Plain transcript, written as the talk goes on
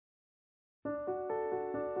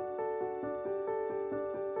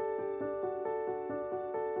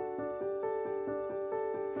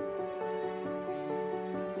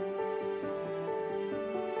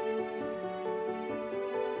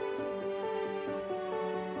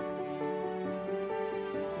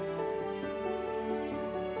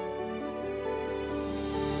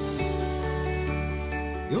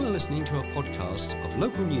You're listening to a podcast of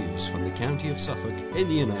local news from the county of Suffolk in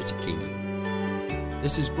the United Kingdom.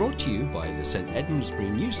 This is brought to you by the St Edmundsbury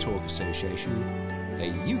News Talk Association, a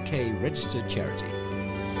UK registered charity.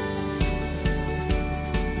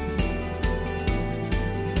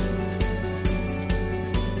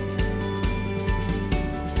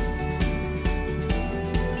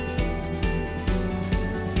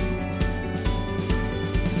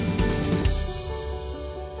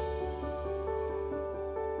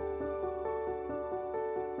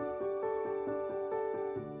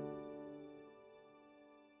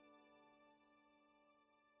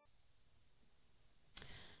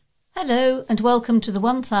 Hello and welcome to the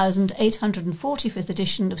 1845th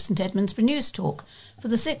edition of St Edmundsbury News Talk for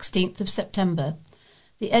the 16th of September.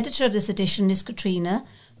 The editor of this edition is Katrina,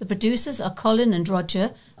 the producers are Colin and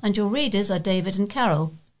Roger, and your readers are David and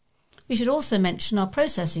Carol. We should also mention our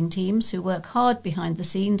processing teams who work hard behind the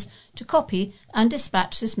scenes to copy and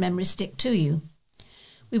dispatch this memory stick to you.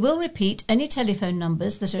 We will repeat any telephone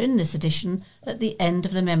numbers that are in this edition at the end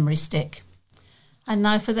of the memory stick. And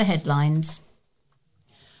now for the headlines.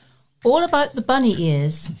 All about the bunny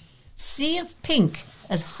ears. Sea of pink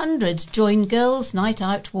as hundreds join Girls' Night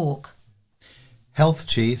Out walk. Health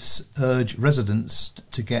chiefs urge residents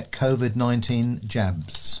to get COVID-19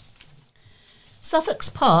 jabs. Suffolk's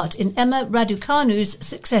part in Emma Raducanu's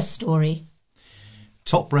success story.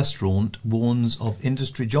 Top restaurant warns of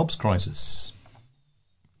industry jobs crisis.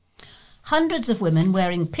 Hundreds of women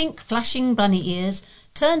wearing pink flashing bunny ears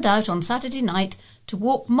turned out on Saturday night to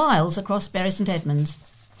walk miles across Bury St Edmunds.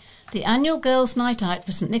 The annual Girls' Night Out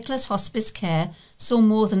for St Nicholas Hospice Care saw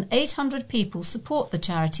more than 800 people support the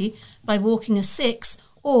charity by walking a 6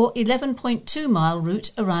 or 11.2 mile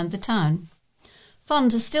route around the town.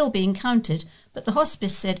 Funds are still being counted, but the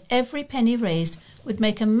hospice said every penny raised would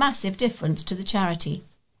make a massive difference to the charity.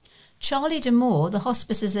 Charlie Demore, the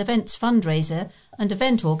hospice's events fundraiser and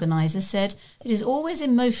event organiser, said it is always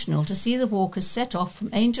emotional to see the walkers set off from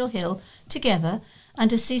Angel Hill together and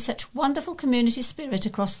to see such wonderful community spirit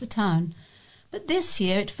across the town. But this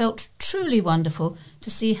year it felt truly wonderful to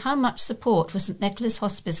see how much support for St Nicholas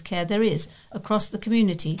Hospice Care there is across the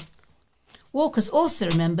community. Walkers also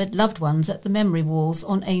remembered loved ones at the memory walls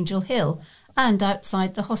on Angel Hill and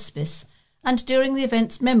outside the hospice, and during the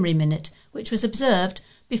event's Memory Minute, which was observed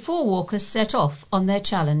before walkers set off on their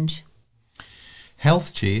challenge.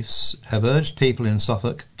 Health chiefs have urged people in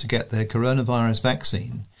Suffolk to get their coronavirus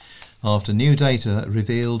vaccine after new data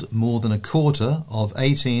revealed more than a quarter of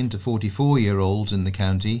 18 to 44-year-olds in the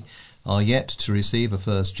county are yet to receive a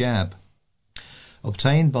first jab.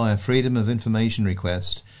 Obtained by a Freedom of Information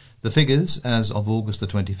request, the figures as of August the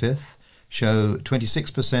 25th show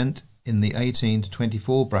 26% in the 18 to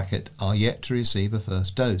 24 bracket are yet to receive a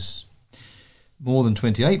first dose. More than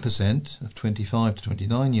 28% of 25 to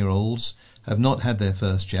 29-year-olds have not had their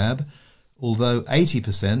first jab, although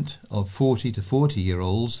 80% of 40 to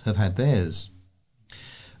 40-year-olds have had theirs.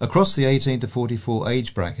 Across the 18 to 44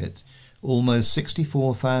 age bracket, almost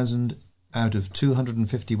 64,000 out of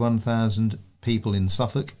 251,000 people in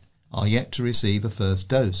Suffolk are yet to receive a first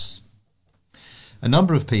dose. A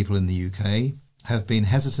number of people in the UK have been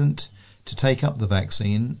hesitant to take up the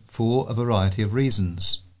vaccine for a variety of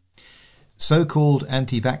reasons. So-called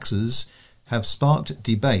anti-vaxxers have sparked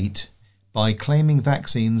debate by claiming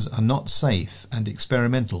vaccines are not safe and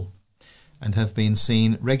experimental, and have been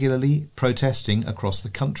seen regularly protesting across the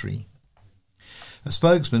country. A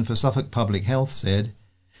spokesman for Suffolk Public Health said,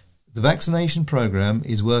 "The vaccination programme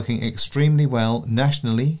is working extremely well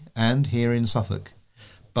nationally and here in Suffolk,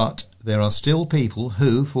 but there are still people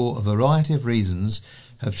who, for a variety of reasons,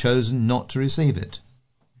 have chosen not to receive it.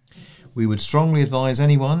 We would strongly advise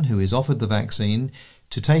anyone who is offered the vaccine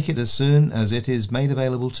to take it as soon as it is made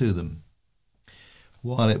available to them.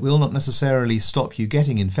 While it will not necessarily stop you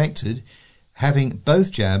getting infected, having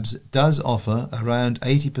both jabs does offer around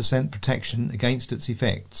 80% protection against its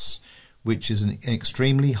effects, which is an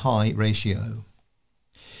extremely high ratio.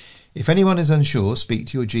 If anyone is unsure, speak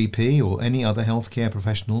to your GP or any other healthcare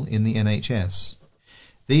professional in the NHS.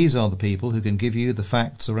 These are the people who can give you the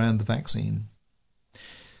facts around the vaccine."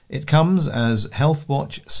 It comes as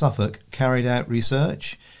Healthwatch Suffolk carried out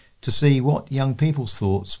research to see what young people's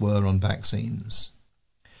thoughts were on vaccines.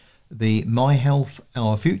 The My Health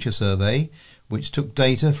Our Future survey, which took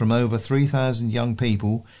data from over 3,000 young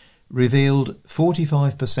people, revealed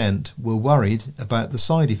 45% were worried about the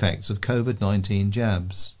side effects of COVID-19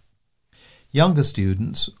 jabs. Younger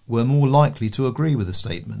students were more likely to agree with the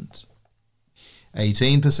statement.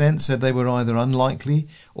 18% said they were either unlikely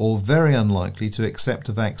or very unlikely to accept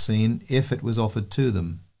a vaccine if it was offered to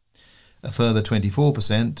them. A further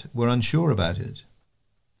 24% were unsure about it.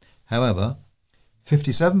 However,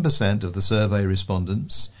 57% of the survey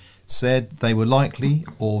respondents said they were likely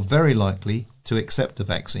or very likely to accept the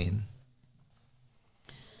vaccine.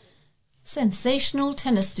 Sensational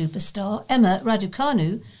tennis superstar Emma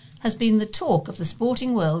Raducanu has been the talk of the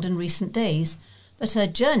sporting world in recent days, but her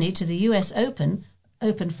journey to the US Open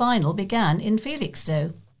final began in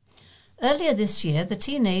Felixstowe. Earlier this year, the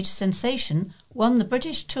teenage sensation won the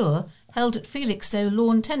British Tour held at Felixstowe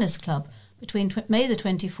Lawn Tennis Club between May the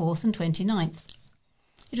 24th and 29th.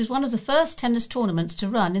 It was one of the first tennis tournaments to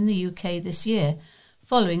run in the UK this year,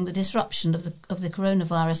 following the disruption of the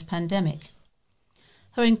coronavirus pandemic.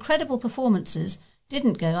 Her incredible performances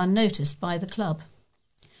didn't go unnoticed by the club.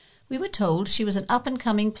 "We were told she was an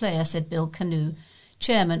up-and-coming player," said Bill Canoe,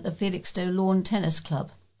 chairman of Felixstowe Lawn Tennis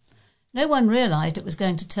Club. "No one realised it was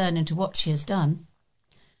going to turn into what she has done."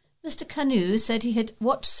 Mr. Canoe said he had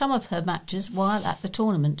watched some of her matches while at the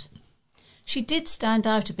tournament. "She did stand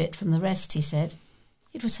out a bit from the rest," he said.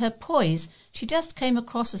 "It was her poise. She just came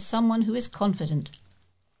across as someone who is confident."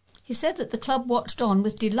 He said that the club watched on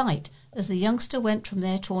with delight as the youngster went from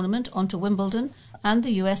their tournament on to Wimbledon and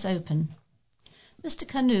the US Open. Mr.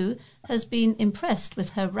 Canoe has been impressed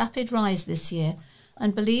with her rapid rise this year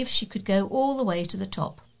and believes she could go all the way to the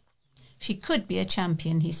top. "She could be a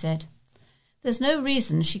champion," he said. "There's no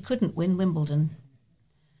reason she couldn't win Wimbledon."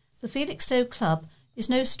 The Felixstowe Club is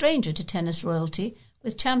no stranger to tennis royalty,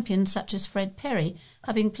 with champions such as Fred Perry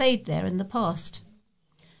having played there in the past.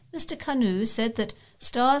 Mr. Canoe said that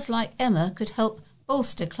stars like Emma could help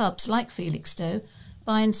bolster clubs like Felixstowe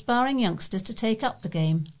by inspiring youngsters to take up the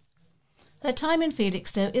game. Her time in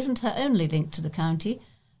Felixstowe isn't her only link to the county.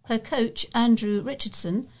 Her coach, Andrew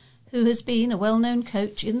Richardson, who has been a well-known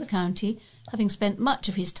coach in the county, having spent much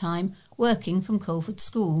of his time working from Colford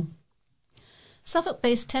School.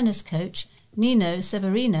 Suffolk-based tennis coach Nino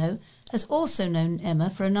Severino has also known Emma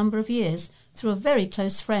for a number of years through a very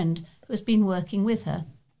close friend who has been working with her.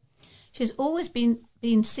 She has always been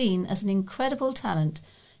seen as an incredible talent.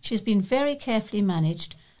 She has been very carefully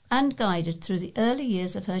managed and guided through the early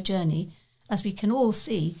years of her journey. As we can all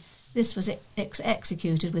see, this was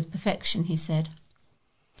executed with perfection, he said.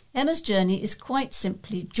 Emma's journey is quite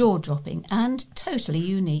simply jaw-dropping and totally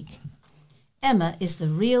unique. Emma is the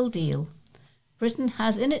real deal. Britain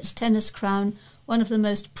has in its tennis crown one of the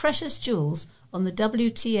most precious jewels on the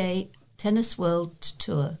WTA Tennis World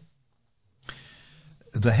Tour.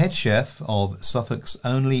 The head chef of Suffolk's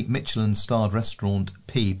only Michelin-starred restaurant,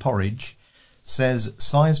 P. Porridge, says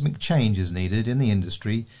seismic change is needed in the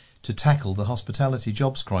industry to tackle the hospitality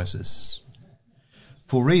jobs crisis.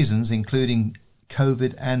 For reasons including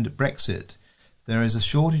COVID and Brexit, there is a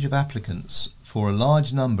shortage of applicants for a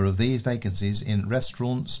large number of these vacancies in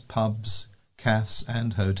restaurants, pubs, cafes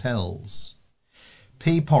and hotels.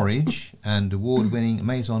 P. Porridge and award-winning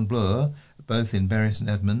Maison Bleu, both in Bury St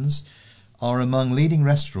Edmunds, are among leading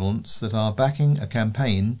restaurants that are backing a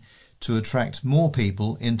campaign to attract more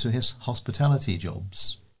people into his hospitality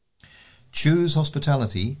jobs. Choose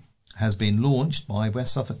Hospitality has been launched by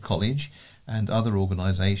West Suffolk College and other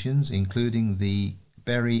organisations, including the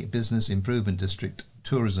Bury Business Improvement District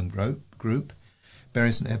Tourism Group,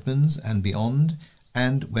 Bury St Edmunds and Beyond,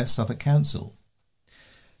 and West Suffolk Council.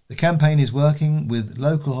 The campaign is working with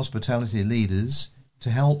local hospitality leaders to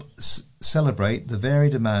help celebrate the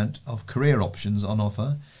varied amount of career options on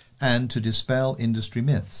offer and to dispel industry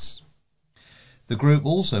myths. The group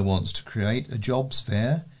also wants to create a jobs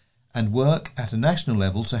fair and work at a national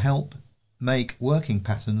level to help make working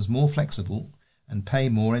patterns more flexible and pay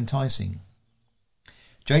more enticing.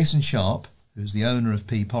 Jason Sharp, who's the owner of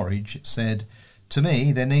P. Porridge, said, "To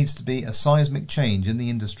me, there needs to be a seismic change in the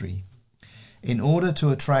industry. In order to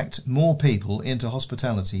attract more people into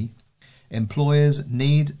hospitality, employers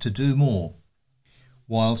need to do more.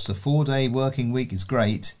 Whilst a 4-day working week is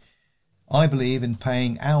great, I believe in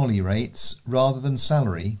paying hourly rates rather than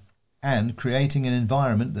salary and creating an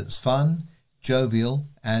environment that's fun, jovial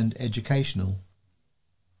and educational.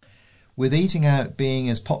 With eating out being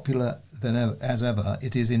as popular as ever,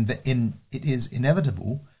 it is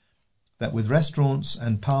inevitable that with restaurants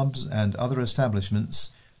and pubs and other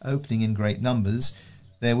establishments opening in great numbers,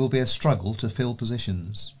 there will be a struggle to fill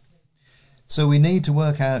positions. So we need to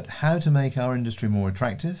work out how to make our industry more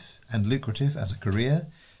attractive and lucrative as a career,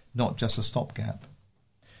 not just a stopgap."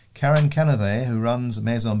 Karen Canave, who runs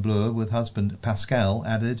Maison Bleu with husband Pascal,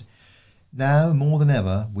 added, "Now more than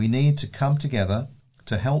ever we need to come together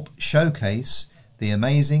to help showcase the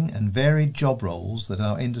amazing and varied job roles that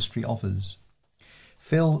our industry offers."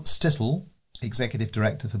 Phil Stittle, Executive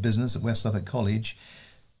Director for Business at West Suffolk College,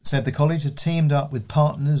 said the college had teamed up with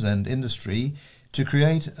partners and industry to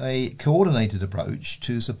create a coordinated approach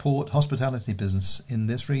to support hospitality business in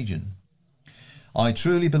this region. I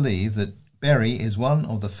truly believe that Bury is one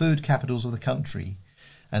of the food capitals of the country,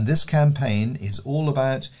 and this campaign is all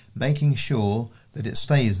about making sure that it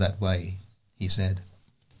stays that way, he said.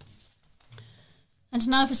 And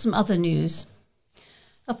now for some other news.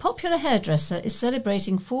 A popular hairdresser is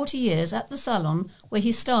celebrating 40 years at the salon where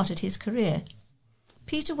he started his career.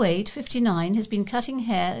 Peter Wade, 59, has been cutting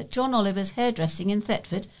hair at John Oliver's Hairdressing in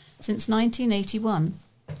Thetford since 1981.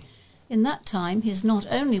 In that time, he has not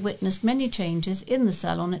only witnessed many changes in the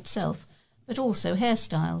salon itself, but also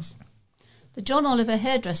hairstyles. The John Oliver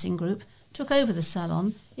Hairdressing Group took over the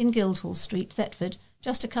salon in Guildhall Street, Thetford,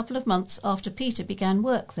 just a couple of months after Peter began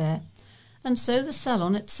work there, and so the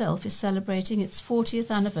salon itself is celebrating its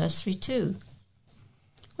 40th anniversary too.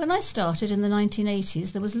 When I started in the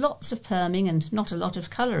 1980s, there was lots of perming and not a lot of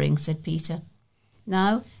colouring, said Peter.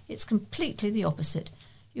 Now it's completely the opposite.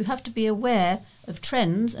 You have to be aware of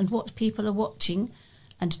trends and what people are watching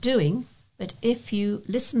and doing, but if you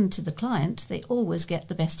listen to the client, they always get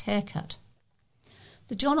the best haircut.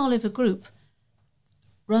 The John Oliver Group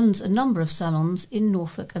runs a number of salons in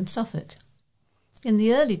Norfolk and Suffolk. In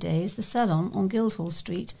the early days, the salon on Guildhall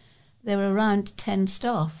Street, there were around 10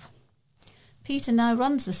 staff. Peter now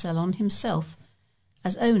runs the salon himself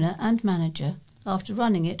as owner and manager after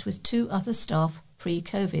running it with 2 other staff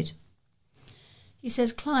pre-COVID. He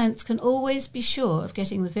says clients can always be sure of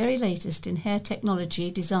getting the very latest in hair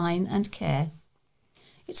technology, design and care.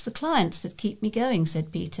 It's the clients that keep me going,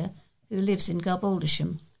 said Peter, who lives in Gub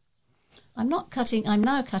Aldersham. I'm now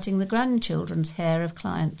cutting the grandchildren's hair of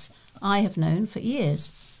clients I have known for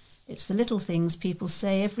years. It's the little things people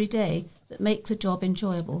say every day that make the job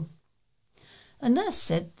enjoyable. A nurse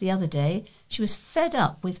said the other day she was fed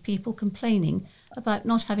up with people complaining about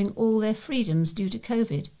not having all their freedoms due to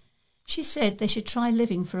COVID. She said they should try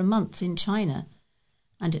living for a month in China,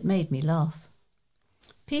 and it made me laugh.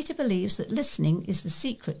 Peter believes that listening is the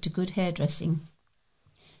secret to good hairdressing.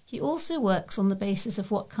 He also works on the basis of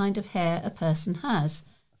what kind of hair a person has,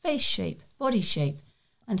 face shape, body shape,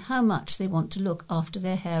 and how much they want to look after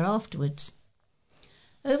their hair afterwards.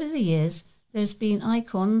 Over the years, there's been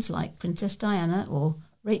icons like Princess Diana or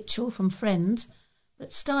Rachel from Friends,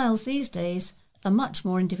 but styles these days are much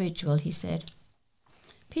more individual, he said.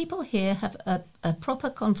 People here have a proper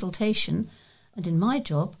consultation, and in my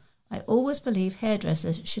job, I always believe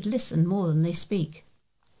hairdressers should listen more than they speak.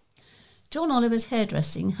 John Oliver's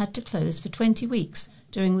Hairdressing had to close for 20 weeks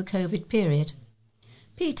during the COVID period.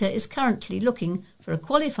 Peter is currently looking for a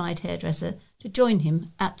qualified hairdresser to join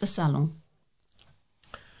him at the salon.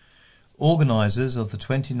 Organisers of the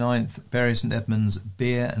 29th Bury St Edmunds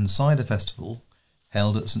Beer and Cider Festival,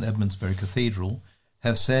 held at St Edmundsbury Cathedral,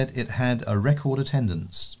 have said it had a record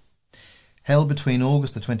attendance. Held between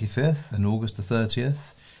August the 25th and August the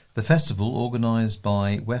 30th, the festival, organised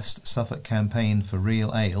by West Suffolk Campaign for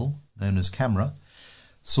Real Ale, known as CAMRA,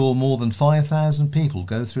 saw more than 5,000 people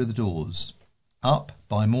go through the doors, up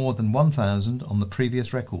by more than 1,000 on the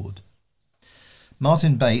previous record.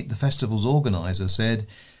 Martin Bate, the festival's organiser, said,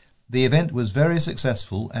 "The event was very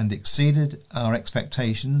successful and exceeded our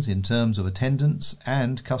expectations in terms of attendance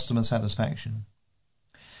and customer satisfaction.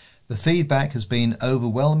 The feedback has been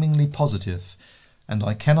overwhelmingly positive, and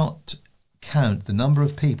I cannot count the number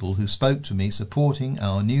of people who spoke to me supporting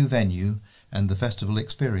our new venue and the festival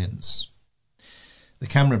experience. The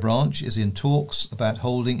CAMRA branch is in talks about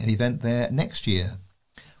holding an event there next year,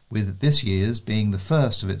 with this year's being the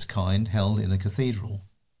first of its kind held in a cathedral."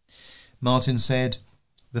 Martin said,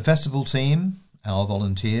 "The festival team, our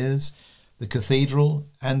volunteers, the cathedral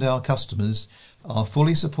and our customers are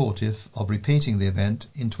fully supportive of repeating the event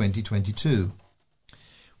in 2022.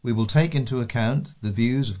 We will take into account the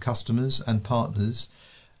views of customers and partners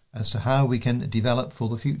as to how we can develop for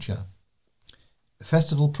the future. The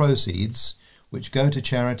festival proceeds, which go to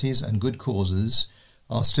charities and good causes,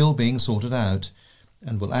 are still being sorted out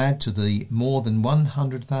and will add to the more than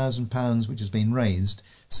 £100,000 which has been raised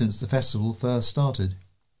since the festival first started."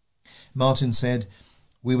 Martin said,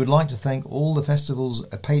 "We would like to thank all the festival's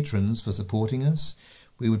patrons for supporting us.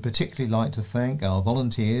 We would particularly like to thank our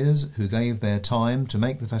volunteers who gave their time to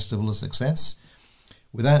make the festival a success.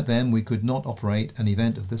 Without them we could not operate an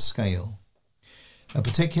event of this scale. A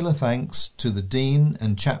particular thanks to the Dean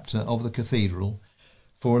and Chapter of the Cathedral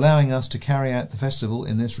for allowing us to carry out the festival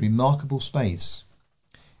in this remarkable space.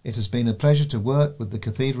 It has been a pleasure to work with the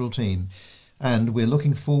Cathedral team, and we're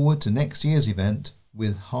looking forward to next year's event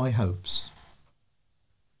with high hopes."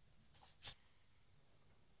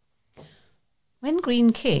 When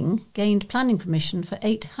Green King gained planning permission for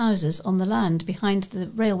 8 houses on the land behind the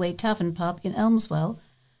Railway Tavern pub in Elmswell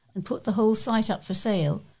and put the whole site up for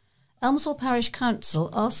sale, Elmswell Parish Council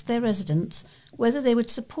asked their residents whether they would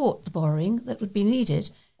support the borrowing that would be needed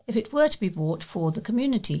if it were to be bought for the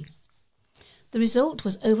community. The result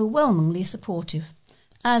was overwhelmingly supportive,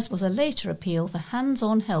 as was a later appeal for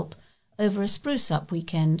hands-on help over a spruce-up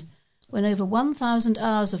weekend, when over 1,000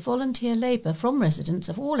 hours of volunteer labour from residents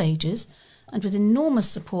of all ages and with enormous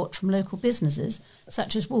support from local businesses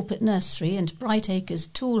such as Woolpit Nursery and Brightacres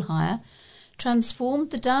Tool Hire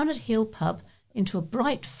transformed the Down at Heel pub into a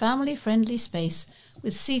bright family-friendly space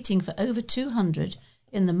with seating for over 200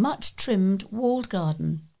 in the much-trimmed walled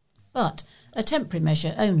garden, but a temporary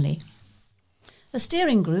measure only. A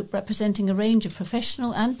steering group representing a range of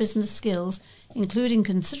professional and business skills, including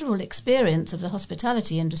considerable experience of the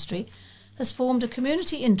hospitality industry, has formed a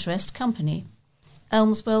community interest company,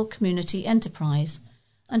 Elmswell Community Enterprise,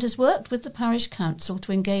 and has worked with the Parish Council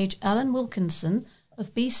to engage Alan Wilkinson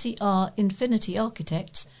of BCR Infinity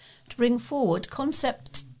Architects to bring forward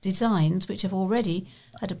concept designs which have already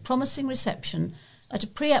had a promising reception at a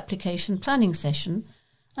pre-application planning session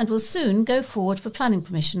and will soon go forward for planning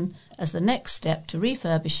permission as the next step to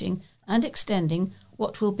refurbishing and extending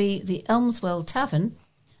what will be the Elmswell Tavern,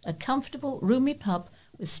 a comfortable, roomy pub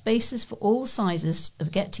with spaces for all sizes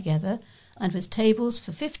of get-together and with tables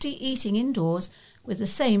for 50 eating indoors with the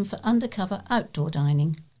same for undercover outdoor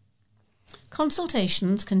dining.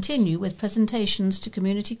 Consultations continue with presentations to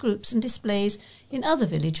community groups and displays in other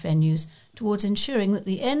village venues towards ensuring that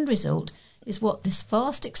the end result is what this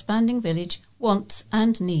fast expanding village wants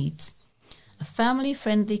and needs: a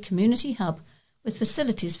family-friendly community hub with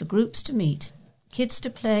facilities for groups to meet, kids to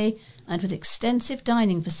play, and with extensive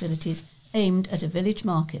dining facilities aimed at a village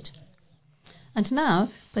market. And now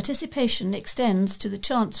participation extends to the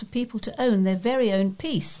chance for people to own their very own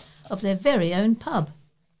piece of their very own pub.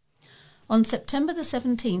 On September the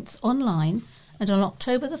 17th online and on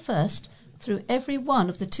October the 1st through every one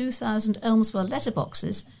of the 2,000 Elmswell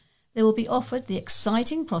letterboxes there will be offered the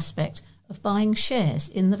exciting prospect of buying shares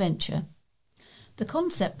in the venture. The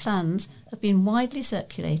concept plans have been widely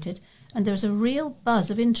circulated and there is a real buzz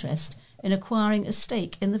of interest in acquiring a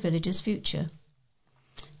stake in the village's future.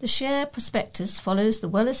 The share prospectus follows the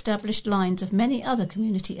well-established lines of many other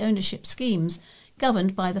community ownership schemes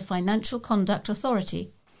governed by the Financial Conduct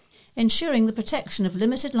Authority, ensuring the protection of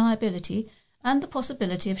limited liability and the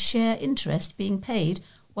possibility of share interest being paid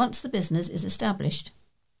once the business is established.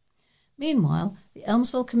 Meanwhile, the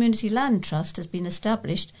Elmswell Community Land Trust has been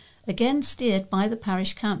established, again steered by the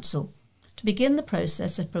Parish Council, to begin the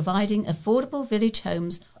process of providing affordable village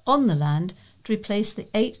homes on the land to replace the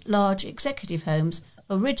 8 large executive homes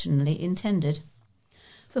originally intended.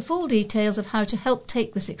 For full details of how to help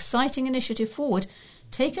take this exciting initiative forward,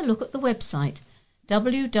 take a look at the website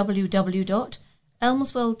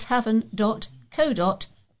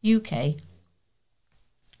www.elmswelltavern.co.uk.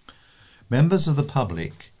 Members of the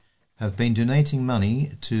public have been donating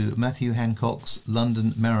money to Matthew Hancock's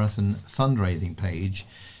London Marathon fundraising page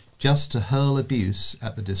just to hurl abuse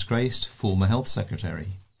at the disgraced former Health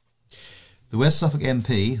Secretary. The West Suffolk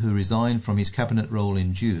MP, who resigned from his cabinet role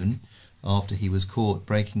in June after he was caught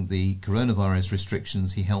breaking the coronavirus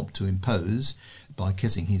restrictions he helped to impose by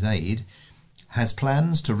kissing his aide, has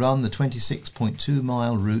plans to run the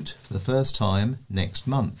 26.2-mile route for the first time next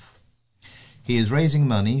month. He is raising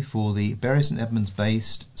money for the Bury St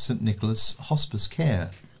Edmunds-based St Nicholas Hospice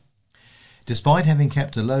Care. Despite having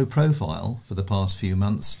kept a low profile for the past few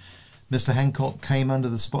months, Mr Hancock came under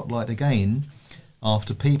the spotlight again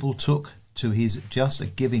after people took to his Just a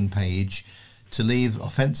Giving page to leave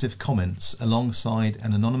offensive comments alongside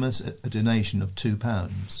an anonymous donation of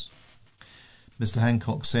 £2. Mr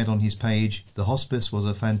Hancock said on his page, "The hospice was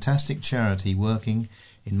a fantastic charity working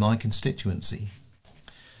in my constituency."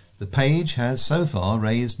 The page has so far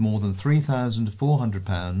raised more than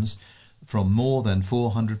 £3,400 from more than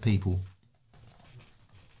 400 people.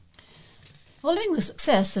 Following the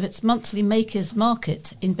success of its monthly Makers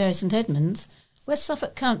Market in Bury St Edmunds, West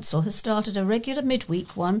Suffolk Council has started a regular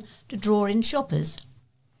midweek one to draw in shoppers.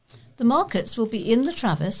 The markets will be in the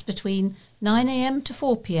Travis between 9 a.m. to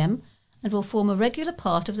 4 p.m. and will form a regular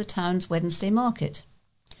part of the town's Wednesday market.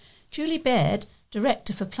 Julie Baird,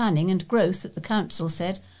 Director for Planning and Growth at the Council,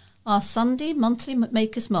 said, "Our Sunday monthly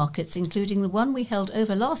Makers Markets, including the one we held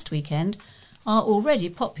over last weekend, are already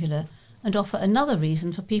popular and offer another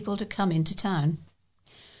reason for people to come into town.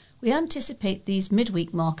 We anticipate these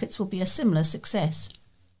midweek markets will be a similar success.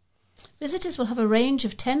 Visitors will have a range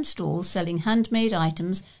of 10 stalls selling handmade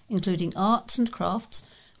items, including arts and crafts,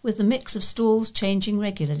 with the mix of stalls changing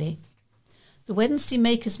regularly. the Wednesday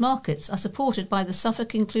Makers Markets are supported by the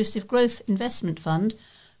Suffolk Inclusive Growth Investment Fund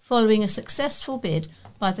following a successful bid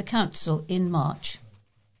by the council in March.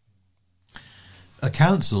 A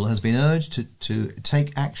council has been urged to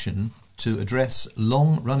take action to address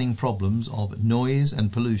long-running problems of noise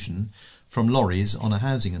and pollution from lorries on a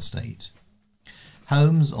housing estate.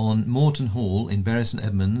 Homes on Moreton Hall in Bury St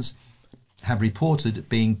Edmunds have reported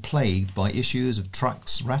being plagued by issues of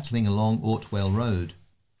trucks rattling along Ortwell Road.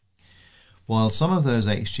 While some of those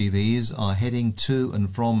HGVs are heading to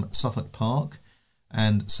and from Suffolk Park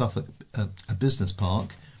and Suffolk Business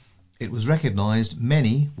Park, it was recognised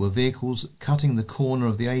many were vehicles cutting the corner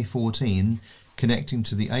of the A14 connecting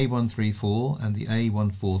to the A134 and the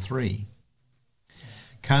A143.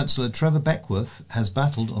 Councillor Trevor Beckworth has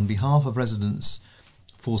battled on behalf of residents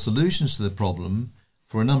for solutions to the problem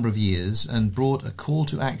for a number of years and brought a call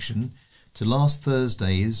to action to last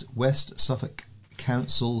Thursday's West Suffolk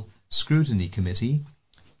Council Scrutiny Committee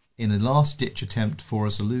in a last-ditch attempt for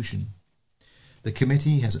a solution. The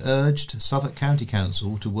committee has urged Suffolk County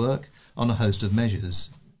Council to work on a host of measures.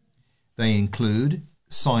 They include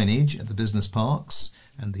signage at the business parks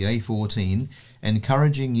and the A14,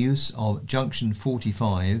 encouraging use of junction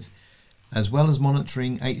 45, as well as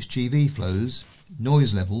monitoring HGV flows,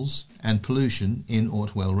 noise levels and pollution in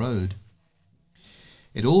Ortwell Road.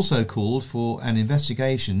 It also called for an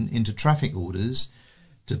investigation into traffic orders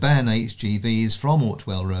to ban HGVs from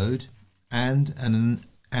Ortwell Road and an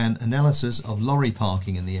analysis of lorry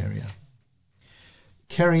parking in the area.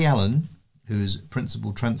 Kerry Allen, who's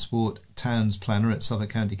Principal Transport Towns Planner at Suffolk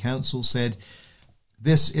County Council, said,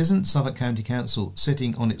 "This isn't Suffolk County Council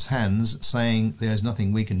sitting on its hands saying there's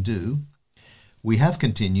nothing we can do. We have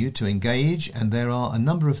continued to engage and there are a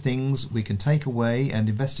number of things we can take away and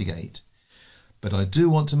investigate. But I do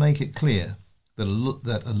want to make it clear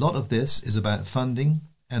that a lot of this is about funding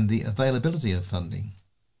and the availability of funding."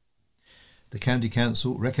 The County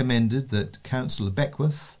Council recommended that Councillor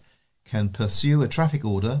Beckworth can pursue a traffic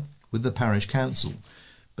order with the Parish Council,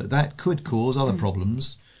 but that could cause other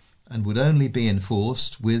problems and would only be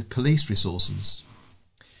enforced with police resources.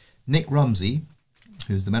 Nick Rumsey,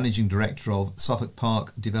 who's the Managing Director of Suffolk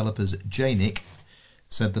Park Developers JNIC,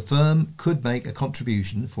 said the firm could make a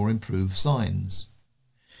contribution for improved signs.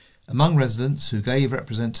 Among residents who gave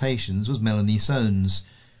representations was Melanie Soanes.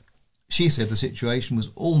 She said the situation was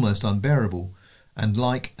almost unbearable and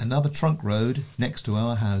like another trunk road next to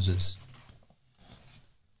our houses.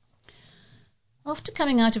 After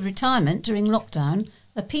coming out of retirement during lockdown,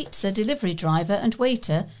 a pizza delivery driver and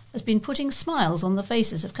waiter has been putting smiles on the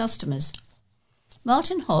faces of customers.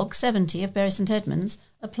 Martin Hogg, 70, of Bury St Edmunds,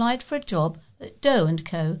 applied for a job at Doe &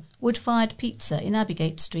 Co. Wood-Fired Pizza in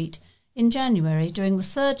Abbeygate Street in January during the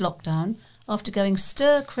third lockdown after going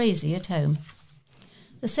stir-crazy at home.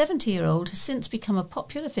 The 70-year-old has since become a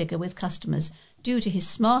popular figure with customers due to his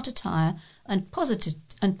smart attire and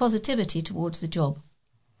positivity towards the job.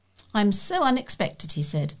 "I'm so unexpected," he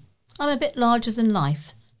said. "I'm a bit larger than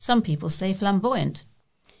life. Some people say flamboyant.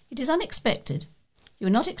 It is unexpected.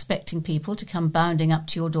 You're not expecting people to come bounding up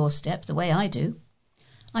to your doorstep the way I do.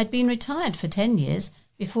 I'd been retired for 10 years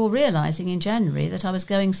before realising in January that I was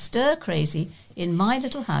going stir-crazy in my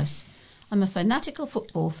little house. I'm a fanatical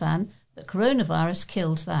football fan, but coronavirus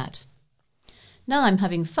killed that. Now I'm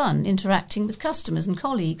having fun interacting with customers and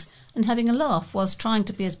colleagues and having a laugh whilst trying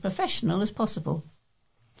to be as professional as possible."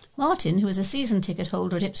 Martin, who is a season ticket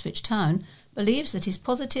holder at Ipswich Town, believes that his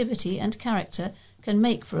positivity and character can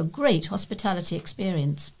make for a great hospitality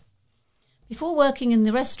experience. Before working in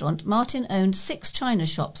the restaurant, Martin owned 6 china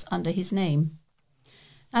shops under his name.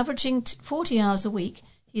 Averaging 40 hours a week,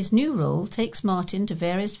 his new role takes Martin to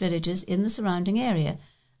various villages in the surrounding area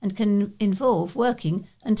and can involve working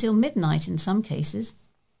until midnight in some cases.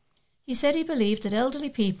 He said he believed that elderly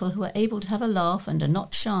people who are able to have a laugh and are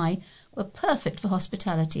not shy were perfect for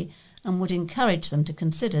hospitality and would encourage them to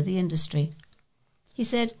consider the industry. He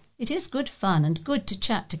said, "It is good fun and good to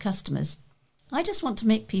chat to customers. I just want to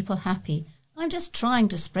make people happy. I'm just trying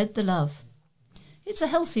to spread the love. It's a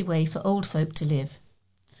healthy way for old folk to live.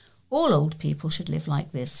 All old people should live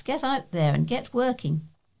like this. Get out there and get working."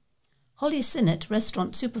 Holly Sinnott,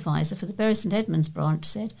 restaurant supervisor for the Bury St Edmunds branch,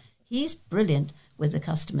 said he's brilliant with the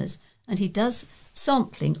customers and he does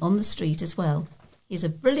sampling on the street as well. He's a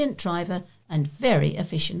brilliant driver and very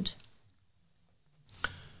efficient.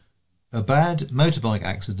 A bad motorbike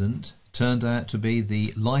accident turned out to be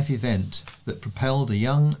the life event that propelled a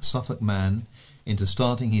young Suffolk man into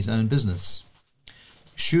starting his own business.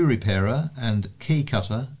 Shoe repairer and key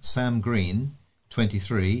cutter Sam Green,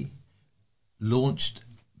 23, launched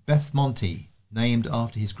Beth Monty, named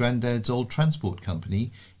after his granddad's old transport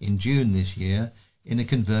company, in June this year in a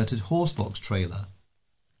converted horsebox trailer.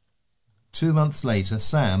 2 months later,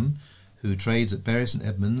 Sam, who trades at Bury St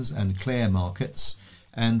Edmunds and Clare Markets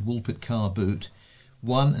and Woolpit Car Boot,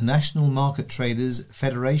 won a National Market Traders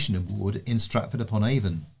Federation Award in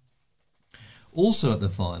Stratford-upon-Avon. Also at the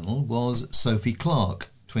final was Sophie Clark,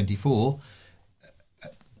 24,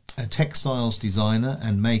 a textiles designer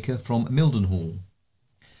and maker from Mildenhall.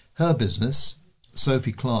 Her business,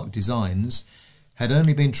 Sophie Clark Designs, had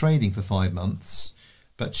only been trading for 5 months,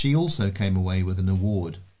 but she also came away with an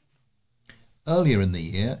award. Earlier in the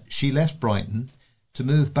year, she left Brighton to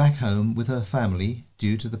move back home with her family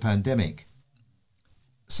due to the pandemic.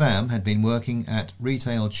 Sam had been working at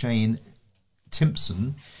retail chain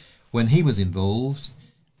Timpson when he was involved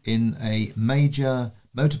in a major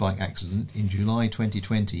motorbike accident in July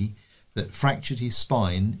 2020 that fractured his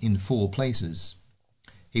spine in 4 places.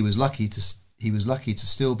 He was lucky to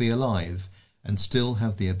still be alive and still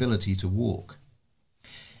have the ability to walk.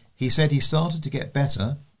 He said he started to get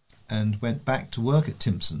better and went back to work at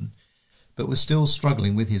Timpson, but was still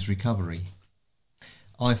struggling with his recovery.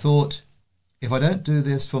 I thought, if I don't do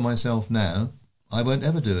this for myself now, I won't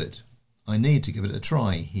ever do it. I need to give it a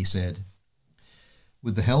try, he said.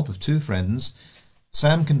 With the help of 2 friends,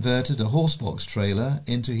 Sam converted a horsebox trailer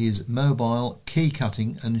into his mobile key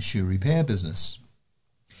cutting and shoe repair business.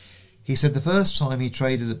 He said the first time he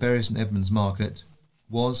traded at Bury St Edmunds Market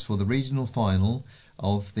was for the regional final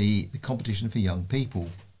of the competition for young people.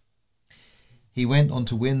 He went on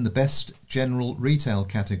to win the Best General Retail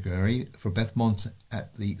category for Bethmont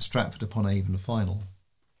at the Stratford-upon-Avon final.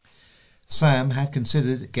 Sam had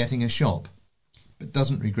considered getting a shop, but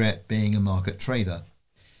doesn't regret being a market trader.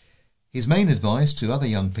 His main advice to other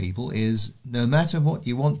young people is, no matter what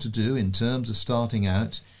you want to do in terms of starting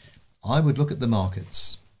out, I would look at the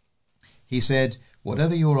markets. He said,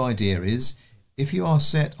 whatever your idea is, if you are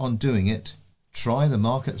set on doing it, try the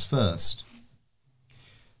markets first.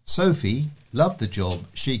 Sophie loved the job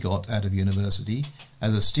she got out of university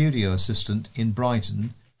as a studio assistant in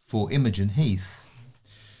Brighton for Imogen Heath.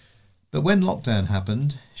 But when lockdown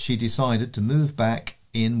happened, she decided to move back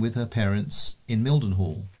in with her parents in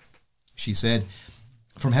Mildenhall. She said,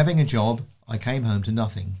 from having a job, I came home to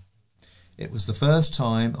nothing. It was the first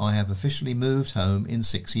time I have officially moved home in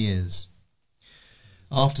 6 years.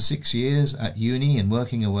 After 6 years at uni and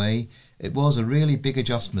working away, it was a really big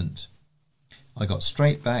adjustment. I got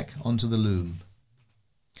straight back onto the loom.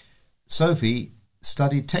 Sophie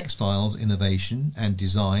studied textiles innovation and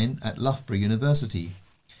design at Loughborough University,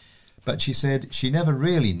 but she said she never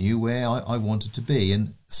really knew where I wanted to be,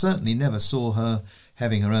 and certainly never saw her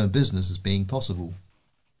having her own business as being possible.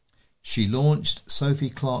 She launched Sophie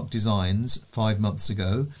Clark Designs 5 months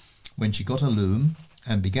ago when she got a loom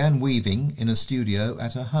and began weaving in a studio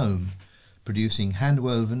at her home, producing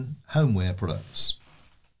hand-woven homeware products.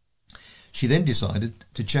 She then decided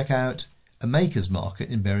to check out a makers market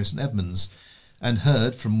in Bury St Edmunds and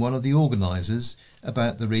heard from one of the organisers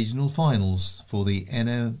about the regional finals for the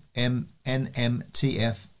NMTF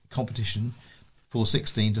competition for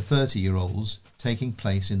 16 to 30-year-olds taking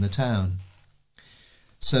place in the town.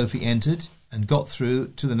 Sophie entered and got through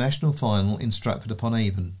to the national final in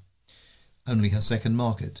Stratford-upon-Avon, only her second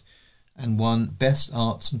market, and won Best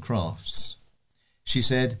Arts and Crafts. She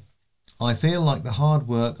said, I feel like the hard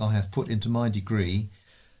work I have put into my degree,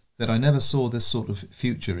 that I never saw this sort of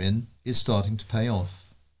future in, is starting to pay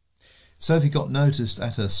off. Sophie got noticed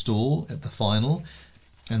at her stall at the final,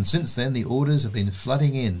 and since then the orders have been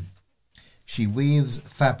flooding in. She weaves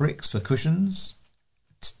fabrics for cushions,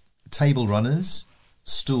 table runners,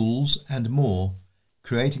 stools and more,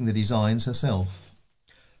 creating the designs herself.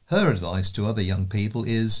 Her advice to other young people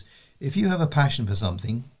is, if you have a passion for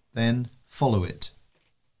something, then follow it.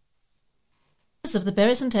 Members of the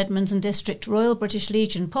Bury St Edmunds and District Royal British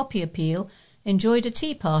Legion Poppy Appeal enjoyed a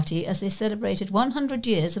tea party as they celebrated 100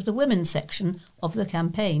 years of the women's section of the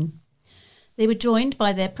campaign. They were joined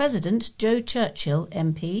by their president, Joe Churchill,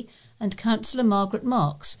 MP, and Councillor Margaret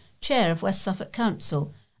Marks, Chair of West Suffolk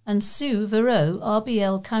Council, and Sue Verreau,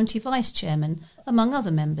 RBL County Vice Chairman, among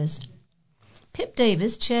other members. Pip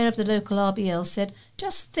Davis, Chair of the local RBL, said,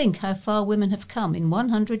 just think how far women have come in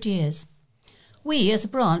 100 years. We, as a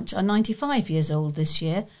branch, are 95 years old this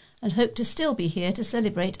year and hope to still be here to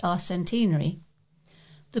celebrate our centenary.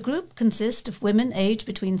 The group consists of women aged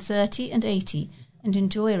between 30 and 80 and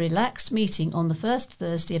enjoy a relaxed meeting on the first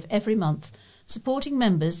Thursday of every month, supporting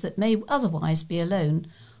members that may otherwise be alone,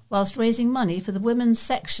 whilst raising money for the Women's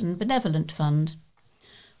Section Benevolent Fund.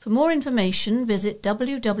 For more information, visit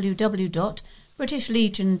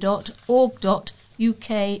www.britishlegion.org.uk.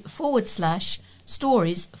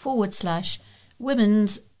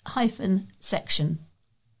 uk/stories/women's-section.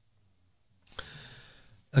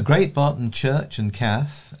 A Great Barton church and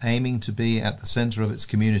cafe, aiming to be at the centre of its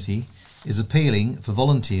community, is appealing for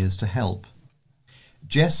volunteers to help.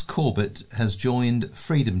 Jess Corbett has joined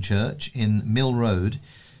Freedom Church in Mill Road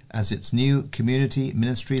as its new community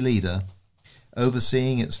ministry leader,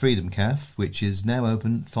 overseeing its Freedom Cafe, which is now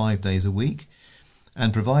open 5 days a week,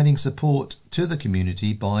 and providing support to the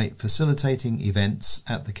community by facilitating events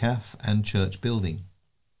at the cafe and church building.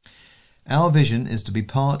 Our vision is to be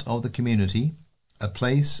part of the community, a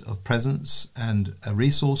place of presence and a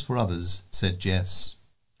resource for others, said Jess.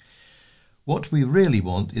 What we really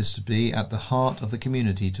want is to be at the heart of the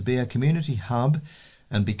community, to be a community hub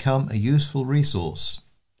and become a useful resource,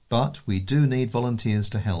 but we do need volunteers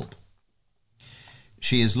to help.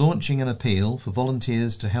 She is launching an appeal for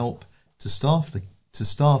volunteers to help to staff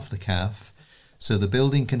the cafe so the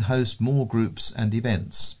building can host more groups and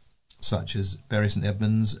events, such as Bury St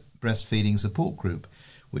Edmunds Breastfeeding Support Group,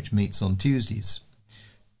 which meets on Tuesdays,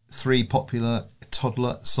 3 popular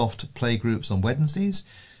toddler soft play groups on Wednesdays,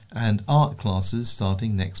 and art classes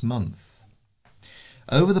starting next month.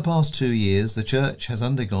 Over the past 2 years, the church has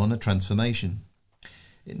undergone a transformation.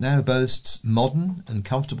 It now boasts modern and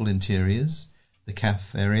comfortable interiors, the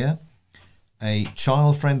cafe area, a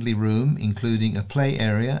child-friendly room including a play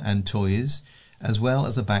area and toys, as well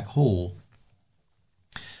as a back hall.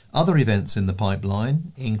 Other events in the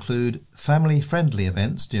pipeline include family-friendly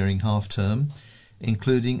events during half-term,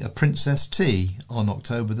 including a Princess Tea on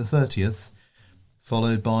October the 30th,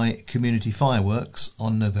 followed by community fireworks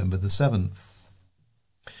on November the 7th.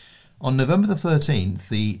 On November the 13th,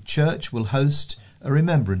 the church will host a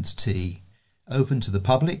remembrance tea, open to the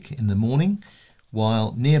public in the morning,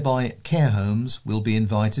 while nearby care homes will be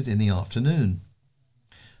invited in the afternoon.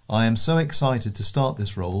 I am so excited to start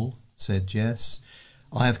this role, said Jess.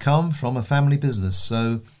 I have come from a family business,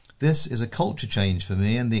 so this is a culture change for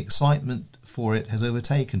me and the excitement for it has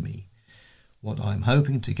overtaken me. What I am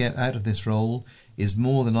hoping to get out of this role is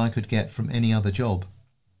more than I could get from any other job.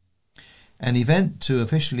 An event to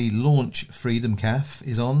officially launch Freedom Cafe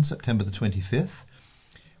is on September the 25th,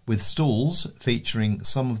 with stalls featuring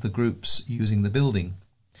some of the groups using the building.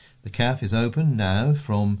 The cafe is open now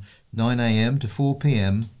from 9 a.m. to 4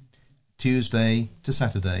 p.m, Tuesday to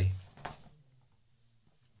Saturday.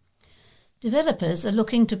 Developers are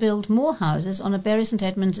looking to build more houses on a Bury St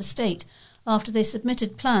Edmunds estate after they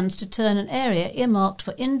submitted plans to turn an area earmarked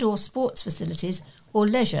for indoor sports facilities or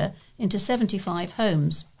leisure into 75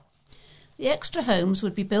 homes. The extra homes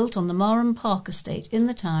would be built on the Marham Park estate in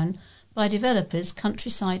the town by developers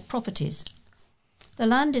Countryside Properties. The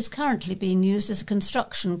land is currently being used as a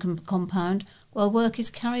construction compound while work is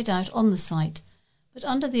carried out on the site, but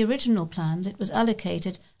under the original plans it was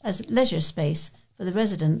allocated as leisure space for the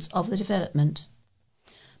residents of the development.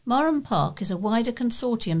 Marham Park is a wider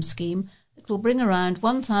consortium scheme that will bring around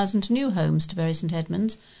 1,000 new homes to Bury St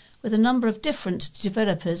Edmunds, with a number of different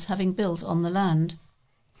developers having built on the land.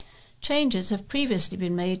 Changes have previously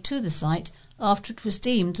been made to the site after it was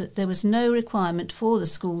deemed that there was no requirement for the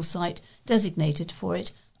school site designated for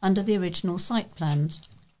it under the original site plans.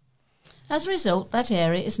 As a result, that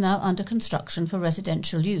area is now under construction for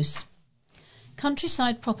residential use.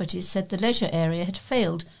 Countryside Properties said the leisure area had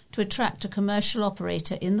failed to attract a commercial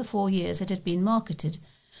operator in the 4 years it had been marketed,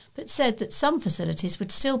 but said that some facilities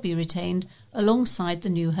would still be retained alongside the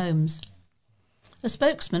new homes. A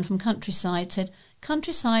spokesman from Countryside said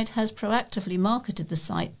Countryside has proactively marketed the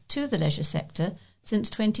site to the leisure sector since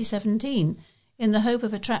 2017 in the hope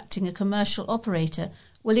of attracting a commercial operator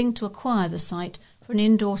willing to acquire the site for an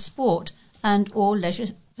indoor sport and or leisure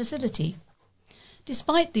facility.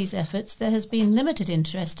 Despite these efforts, there has been limited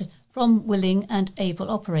interest from willing and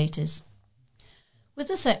able operators. With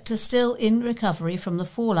the sector still in recovery from the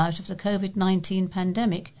fallout of the COVID-19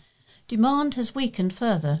 pandemic, demand has weakened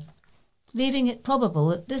further, leaving it probable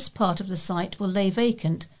that this part of the site will lay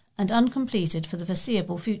vacant and uncompleted for the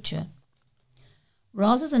foreseeable future.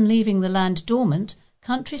 Rather than leaving the land dormant,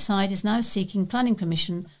 Countryside is now seeking planning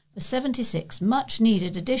permission for 76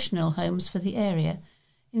 much-needed additional homes for the area,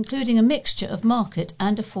 including a mixture of market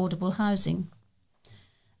and affordable housing.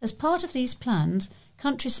 As part of these plans,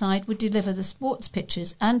 Countryside would deliver the sports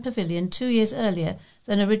pitches and pavilion 2 years earlier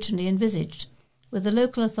than originally envisaged, with the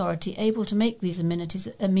local authority able to make these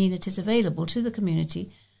amenities available to the community,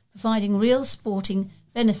 providing real sporting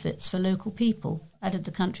benefits for local people, added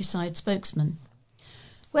the Countryside spokesman.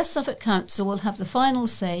 West Suffolk Council will have the final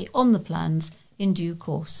say on the plans in due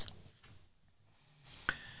course.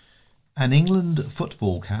 An England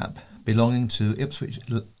football cap belonging to Ipswich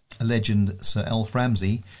legend Sir Alf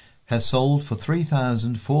Ramsey, has sold for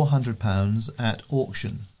 £3,400 at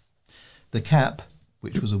auction. The cap,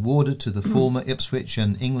 which was awarded to the former Ipswich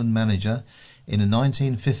and England manager in a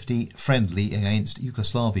 1950 friendly against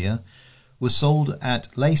Yugoslavia, was sold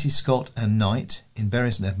at Lacey Scott and Knight in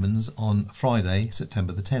Bury St Edmunds on Friday,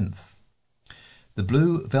 September the 10th. The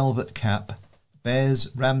blue velvet cap bears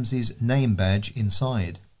Ramsey's name badge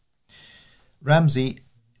inside. Ramsey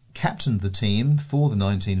captained the team for the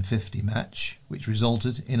 1950 match, which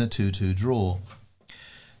resulted in a 2-2 draw.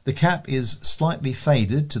 The cap is slightly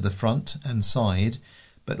faded to the front and side,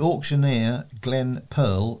 but auctioneer Glenn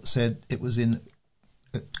Pearl said it was in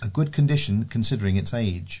a good condition considering its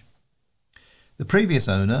age. The previous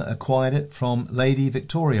owner acquired it from Lady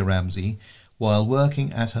Victoria Ramsey while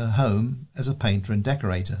working at her home as a painter and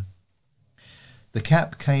decorator. The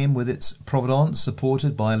cap came with its provenance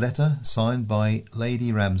supported by a letter signed by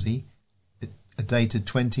Lady Ramsey, dated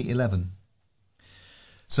 2011.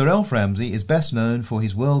 Sir Alf Ramsey is best known for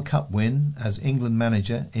his World Cup win as England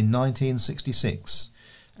manager in 1966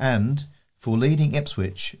 and for leading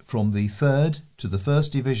Ipswich from the 3rd to the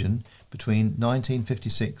 1st Division between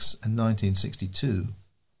 1956 and 1962.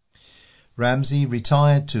 Ramsey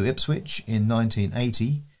retired to Ipswich in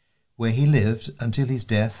 1980, where he lived until his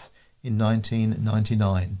death in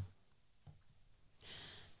 1999.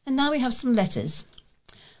 And now we have some letters.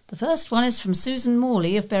 The first one is from Susan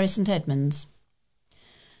Morley of Bury St Edmunds.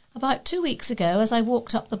 About 2 weeks ago, as I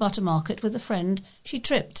walked up the Butter Market with a friend, she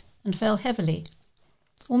tripped and fell heavily.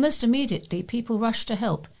 Almost immediately people rushed to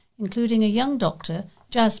help, including a young doctor,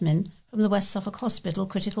 Jasmine, from the West Suffolk Hospital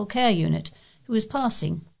Critical Care Unit, who was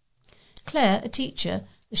passing. Claire, a teacher,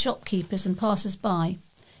 the shopkeepers and passers-by.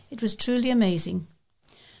 It was truly amazing.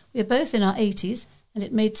 We are both in our 80s, and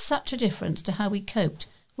it made such a difference to how we coped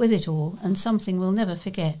with it all, and something we'll never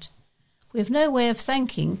forget. We have no way of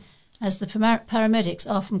thanking, as the paramedics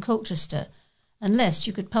are from Colchester, unless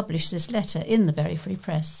you could publish this letter in the Bury Free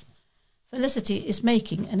Press. Felicity is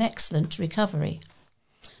making an excellent recovery.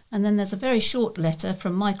 And then there's a very short letter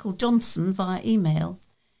from Michael Johnson via email.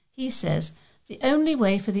 He says, the only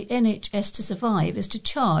way for the NHS to survive is to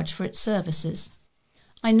charge for its services.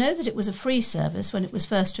 I know that it was a free service when it was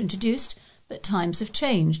first introduced, but times have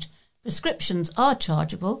changed. Prescriptions are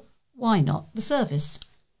chargeable. Why not the service?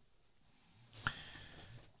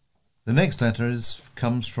 The next letter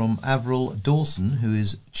comes from Avril Dawson, who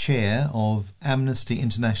is chair of Amnesty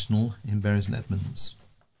International in Bury St Edmunds.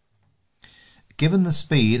 Given the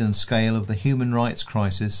speed and scale of the human rights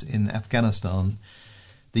crisis in Afghanistan,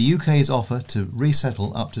 the UK's offer to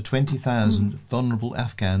resettle up to 20,000 vulnerable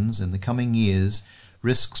Afghans in the coming years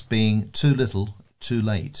risks being too little, too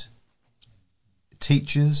late.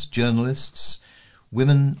 Teachers, journalists,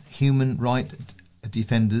 women human rights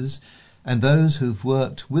defenders and those who've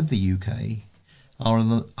worked with the UK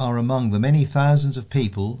are among the many thousands of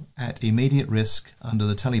people at immediate risk under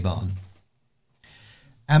the Taliban.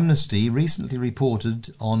 Amnesty recently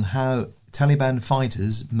reported on how Taliban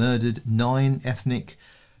fighters murdered 9 ethnic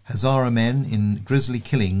Hazara men in grisly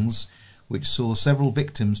killings which saw several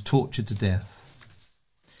victims tortured to death.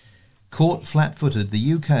 Caught flat-footed,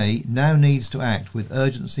 the UK now needs to act with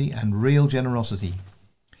urgency and real generosity.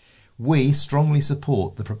 We strongly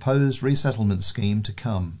support the proposed resettlement scheme to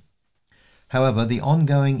come. However, the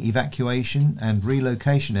ongoing evacuation and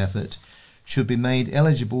relocation effort should be made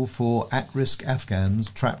eligible for at-risk Afghans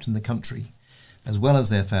trapped in the country, as well as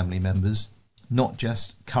their family members, not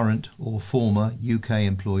just current or former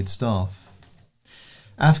UK-employed staff.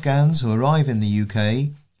 Afghans who arrive in the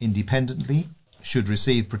UK independently should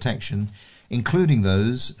receive protection, including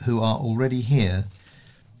those who are already here,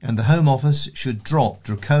 and the Home Office should drop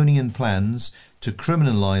draconian plans to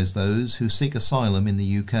criminalise those who seek asylum in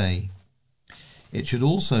the UK. It should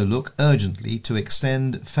also look urgently to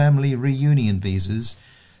extend family reunion visas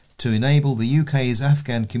to enable the UK's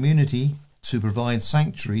Afghan community to provide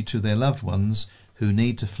sanctuary to their loved ones who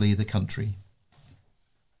need to flee the country.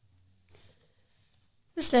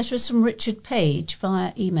 This letter is from Richard Page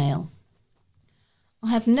via email. I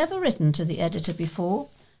have never written to the editor before,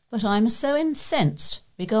 but I am so incensed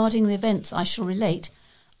regarding the events I shall relate,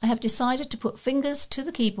 I have decided to put fingers to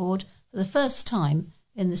the keyboard for the first time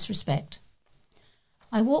in this respect.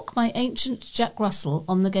 I walk my ancient Jack Russell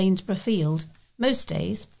on the Gainsborough field most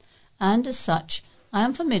days, and as such I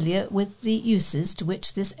am familiar with the uses to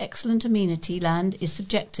which this excellent amenity land is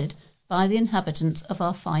subjected by the inhabitants of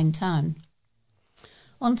our fine town.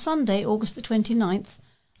 On Sunday, August the 29th,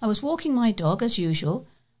 I was walking my dog as usual,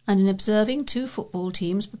 and in observing 2 football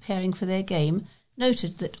teams preparing for their game,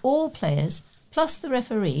 noted that all players, plus the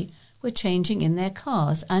referee, were changing in their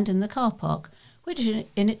cars and in the car park, which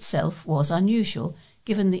in itself was unusual,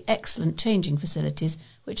 given the excellent changing facilities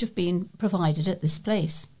which have been provided at this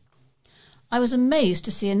place. I was amazed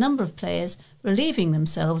to see a number of players relieving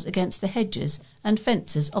themselves against the hedges and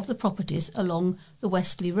fences of the properties along the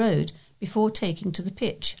Westley Road before taking to the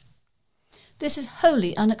pitch. This is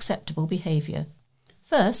wholly unacceptable behaviour.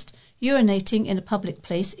 First, urinating in a public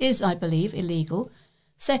place is, I believe, illegal.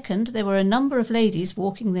 Second, there were a number of ladies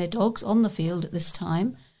walking their dogs on the field at this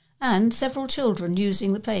time, and several children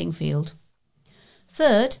using the playing field.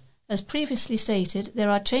 Third, as previously stated, there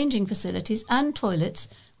are changing facilities and toilets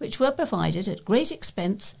which were provided at great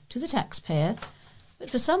expense to the taxpayer, but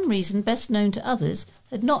for some reason best known to others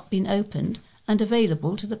had not been opened and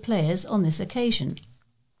available to the players on this occasion.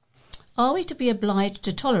 Are we to be obliged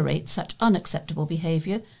to tolerate such unacceptable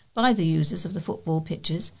behaviour by the users of the football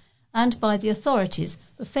pitches and by the authorities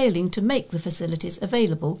for failing to make the facilities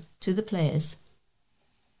available to the players?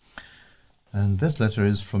 And this letter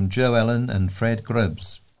is from Joe Ellen and Fred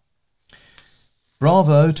Grubbs.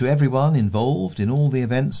 Bravo to everyone involved in all the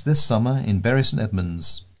events this summer in Bury St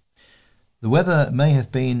Edmunds. The weather may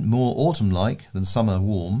have been more autumn-like than summer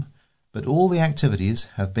warm, but all the activities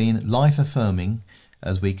have been life-affirming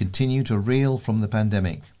as we continue to reel from the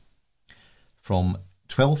pandemic. From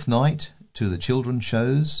Twelfth Night to the children's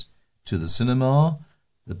shows, to the cinema,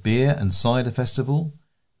 the beer and cider festival,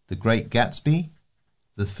 the Great Gatsby,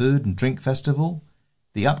 the food and drink festival,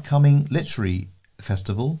 the upcoming literary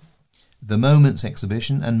festival, the Moments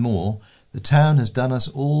exhibition and more, the town has done us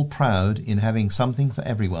all proud in having something for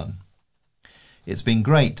everyone. It's been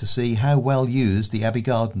great to see how well used the Abbey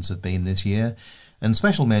Gardens have been this year, and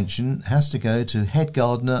special mention has to go to head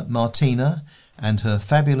gardener Martina and her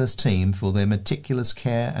fabulous team for their meticulous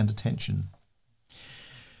care and attention.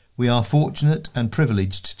 We are fortunate and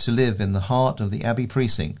privileged to live in the heart of the Abbey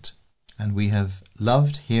precinct, and we have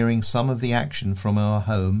loved hearing some of the action from our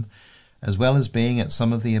home, as well as being at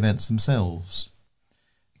some of the events themselves.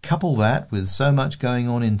 Couple that with so much going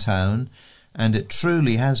on in town, and it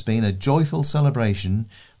truly has been a joyful celebration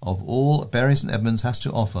of all Bury St Edmunds has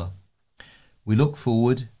to offer. We look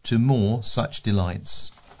forward to more such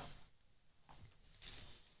delights.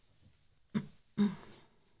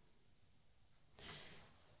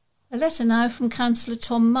 A letter now from Councillor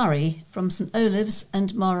Tom Murray from St Olave's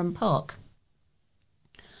and Marham Park.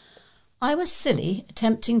 I was silly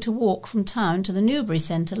attempting to walk from town to the Newbury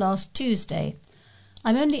Centre last Tuesday.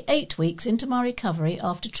 I'm only 8 weeks into my recovery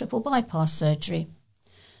after triple bypass surgery.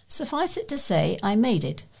 Suffice it to say, I made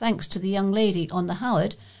it, thanks to the young lady on the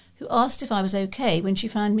Howard who asked if I was okay when she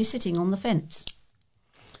found me sitting on the fence.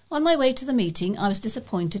 On my way to the meeting, I was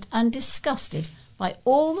disappointed and disgusted by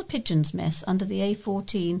all the pigeons' mess under the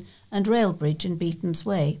A14 and rail bridge in Beaton's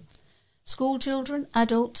Way. School children,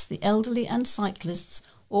 adults, the elderly and cyclists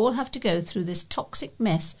all have to go through this toxic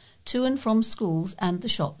mess to and from schools and the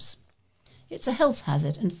shops. It's a health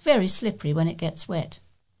hazard and very slippery when it gets wet.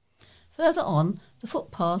 Further on, the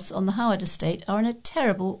footpaths on the Howard estate are in a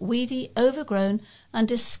terrible, weedy, overgrown and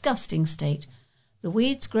disgusting state. The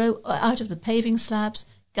weeds grow out of the paving slabs,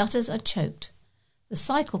 gutters are choked. The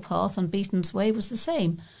cycle path on Beaton's Way was the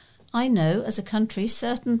same. I know, as a country,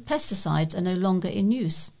 certain pesticides are no longer in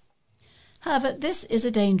use. However, this is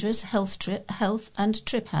a dangerous health and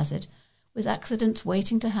trip hazard, with accidents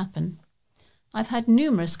waiting to happen. I've had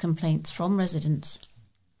numerous complaints from residents.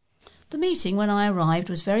 The meeting, when I arrived,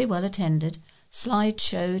 was very well attended. Slides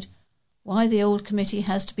showed why the old committee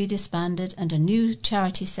has to be disbanded and a new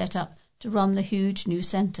charity set up to run the huge new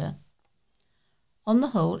centre. On the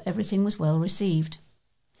whole, everything was well received.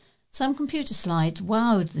 Some computer slides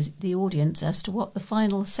wowed the audience as to what the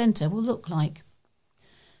final centre will look like.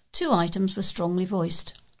 2 items were strongly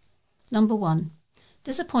voiced. Number 1,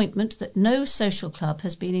 disappointment that no social club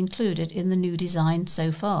has been included in the new design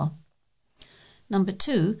so far. Number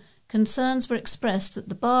 2, concerns were expressed that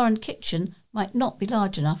the bar and kitchen might not be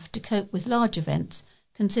large enough to cope with large events,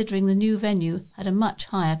 considering the new venue had a much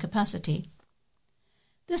higher capacity.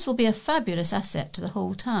 This will be a fabulous asset to the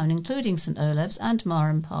whole town, including St Olave's and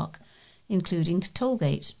Marham Park, including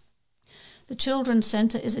Tollgate. The Children's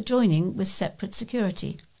Centre is adjoining with separate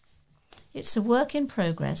security. It's a work in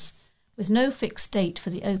progress, with no fixed date for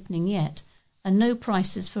the opening yet, and no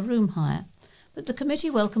prices for room hire, but the committee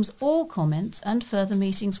welcomes all comments and further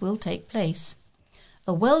meetings will take place.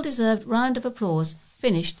 A well-deserved round of applause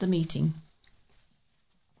finished the meeting.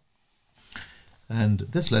 And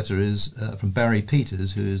this letter is from Barry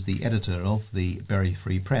Peters, who is the editor of the Bury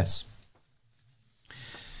Free Press.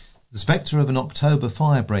 The spectre of an October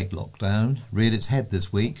firebreak lockdown reared its head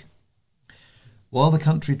this week. While the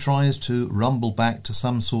country tries to rumble back to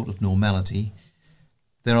some sort of normality,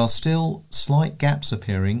 There are still slight gaps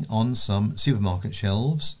appearing on some supermarket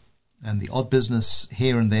shelves, and the odd business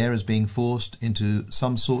here and there is being forced into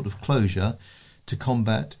some sort of closure to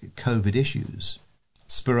combat COVID issues.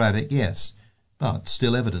 Sporadic, yes, but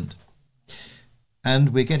still evident.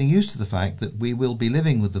 And we're getting used to the fact that we will be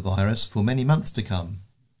living with the virus for many months to come,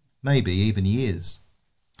 maybe even years.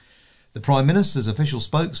 The Prime Minister's official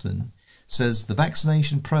spokesman says the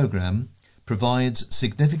vaccination programme provides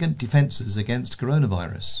significant defences against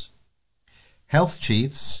coronavirus. Health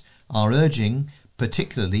chiefs are urging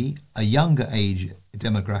particularly a younger age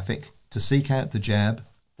demographic to seek out the jab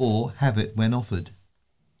or have it when offered.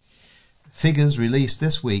 Figures released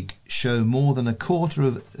this week show more than a quarter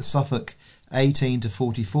of Suffolk 18 to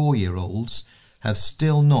 44-year-olds have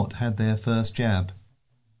still not had their first jab.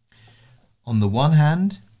 On the one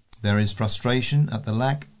hand, there is frustration at the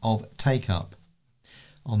lack of take-up.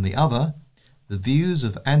 On the other, the views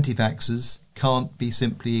of anti-vaxxers can't be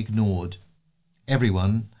simply ignored.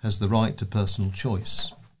 Everyone has the right to personal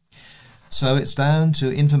choice. So it's down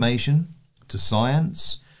to information, to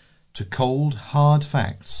science, to cold, hard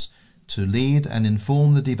facts to lead and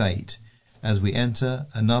inform the debate as we enter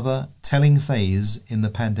another telling phase in the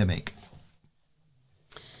pandemic.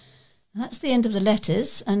 That's the end of the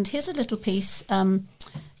letters, and here's a little piece.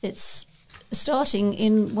 It's starting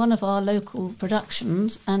in one of our local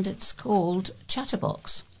productions, and it's called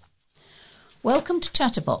Chatterbox. Welcome to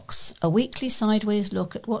Chatterbox, a weekly sideways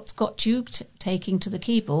look at what's got you taking to the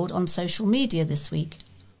keyboard on social media this week.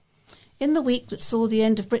 In the week that saw the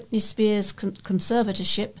end of Britney Spears'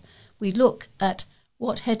 conservatorship, we look at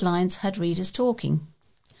what headlines had readers talking.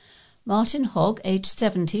 Martin Hogg, aged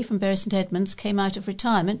 70, from Bury St Edmunds, came out of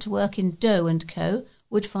retirement to work in Doe & Co.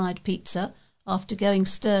 wood-fired pizza after going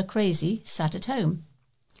stir-crazy, sat at home.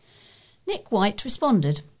 Nick White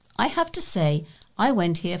responded, I have to say, I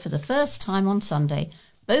went here for the first time on Sunday.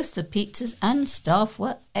 Both the pizzas and staff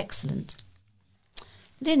were excellent.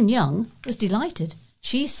 Lynn Young was delighted.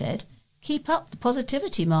 She said, keep up the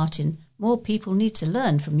positivity, Martin. More people need to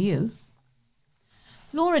learn from you.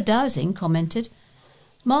 Laura Dowsing commented,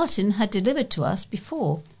 Martin had delivered to us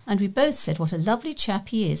before, and we both said what a lovely chap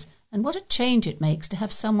he is, and what a change it makes to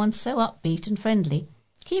have someone so upbeat and friendly.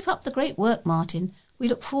 Keep up the great work, Martin. We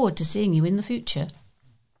look forward to seeing you in the future.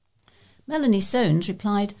 Melanie Soanes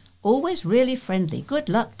replied, always really friendly. Good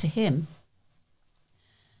luck to him.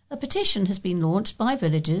 A petition has been launched by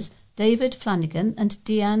villagers David Flanagan and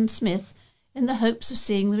Deanne Smith in the hopes of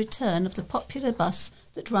seeing the return of the popular bus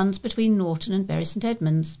that runs between Norton and Bury St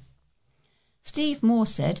Edmunds. Steve Moore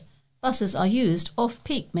said, buses are used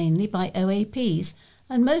off-peak mainly by OAPs,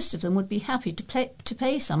 and most of them would be happy to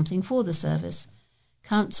pay something for the service.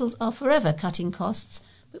 Councils are forever cutting costs,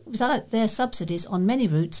 but without their subsidies on many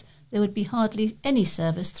routes, there would be hardly any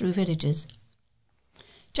service through villages.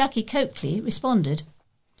 Jackie Coakley responded,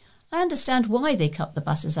 I understand why they cut the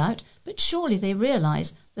buses out, but surely they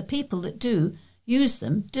realise the people that do use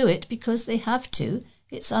them do it because they have to.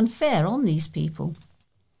 It's unfair on these people.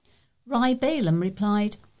 Rye Balaam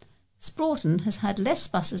replied, Sproughton has had less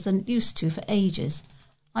buses than it used to for ages.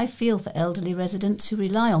 I feel for elderly residents who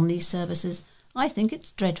rely on these services. I think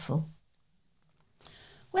it's dreadful.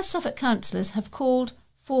 West Suffolk councillors have called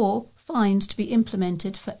for fines to be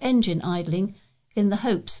implemented for engine idling in the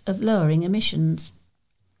hopes of lowering emissions.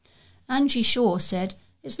 Angie Shaw said,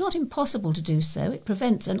 it's not impossible to do so. It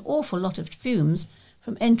prevents an awful lot of fumes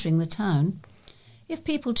from entering the town. If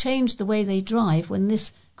people change the way they drive, when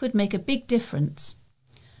this could make a big difference.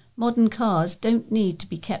 Modern cars don't need to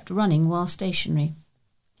be kept running while stationary.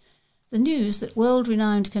 The news that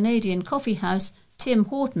world-renowned Canadian coffee house Tim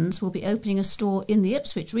Hortons will be opening a store in the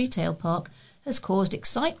Ipswich Retail Park has caused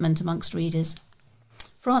excitement amongst readers.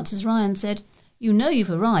 Frances Ryan said, you know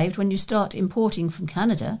you've arrived when you start importing from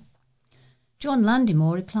Canada. John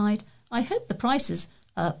Landymore replied, I hope the prices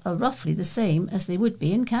are roughly the same as they would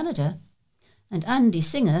be in Canada. And Andy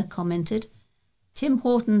Singer commented, Tim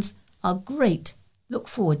Hortons are great. Look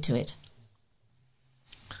forward to it.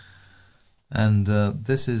 And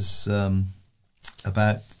this is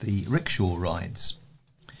about the rickshaw rides.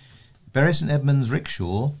 Bury St Edmunds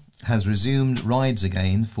Rickshaw has resumed rides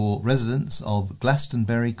again for residents of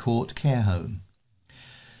Glastonbury Court Care Home.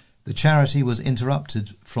 The charity was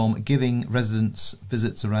interrupted from giving residents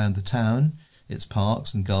visits around the town, its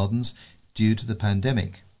parks and gardens, due to the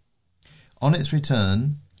pandemic. On its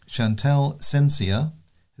return, Chantal Sensia,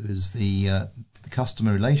 who is the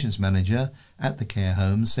customer relations manager at the care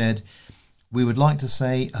home, said, we would like to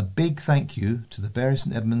say a big thank you to the Bury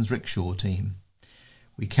St Edmunds Rickshaw team.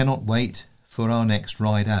 We cannot wait for our next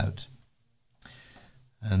ride out.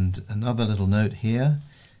 And another little note here.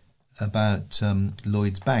 about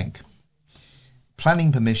Lloyds Bank.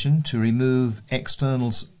 Planning permission to remove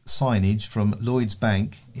external signage from Lloyds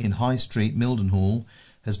Bank in High Street, Mildenhall,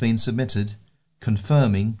 has been submitted,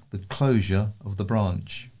 confirming the closure of the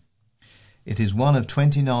branch. It is one of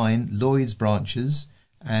 29 Lloyds branches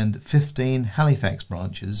and 15 Halifax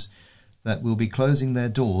branches that will be closing their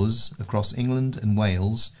doors across England and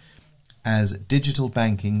Wales as digital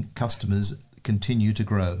banking customers continue to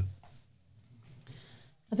grow.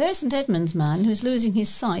 A Bury St Edmunds man who is losing his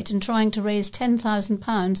sight and trying to raise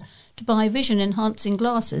 £10,000 to buy vision-enhancing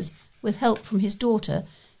glasses with help from his daughter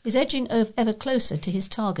is edging ever closer to his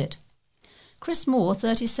target. Chris Moore,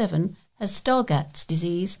 37, has Stargardt's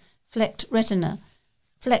disease, flecked retina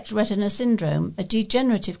syndrome, a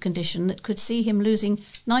degenerative condition that could see him losing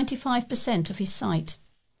 95% of his sight.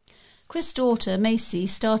 Chris' daughter, Macy,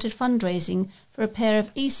 started fundraising for a pair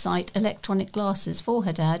of eSight electronic glasses for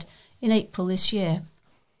her dad in April this year,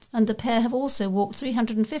 and the pair have also walked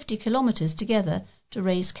 350 kilometres together to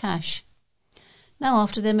raise cash. Now,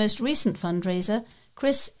 after their most recent fundraiser,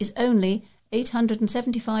 Chris is only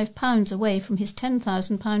 £875 away from his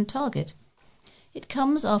 £10,000 target. It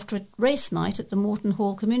comes after a race night at the Morton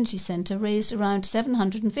Hall Community Centre raised around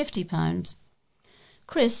 £750.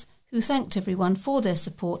 Chris, who thanked everyone for their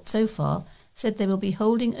support so far, said they will be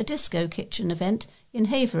holding a disco kitchen event in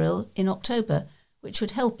Haverhill in October, which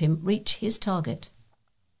would help him reach his target.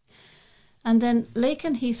 And then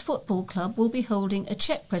Lakenheath Football Club will be holding a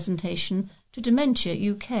cheque presentation to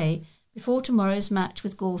Dementia UK before tomorrow's match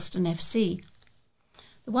with Galston FC.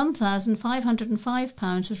 The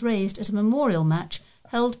 £1,505 was raised at a memorial match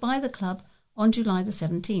held by the club on July the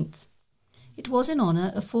 17th. It was in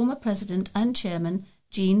honour of former president and chairman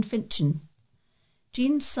Jean Finchen.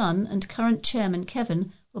 Jean's son and current chairman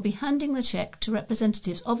Kevin will be handing the cheque to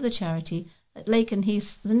representatives of the charity at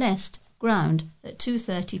Lakenheath's The Nest ground at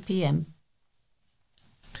 2:30 p.m.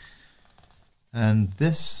 And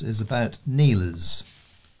this is about kneelers.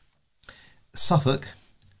 Suffolk,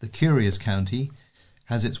 the curious county,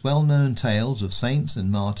 has its well-known tales of saints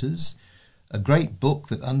and martyrs, a great book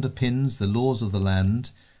that underpins the laws of the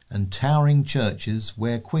land, and towering churches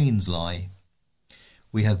where queens lie.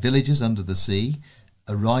 We have villages under the sea,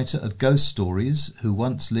 a writer of ghost stories who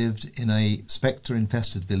once lived in a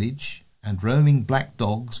spectre-infested village, and roaming black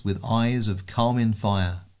dogs with eyes of carmine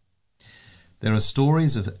fire. There are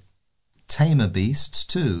stories of tamer beasts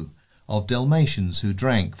too, of Dalmatians who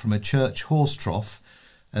drank from a church horse trough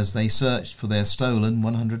as they searched for their stolen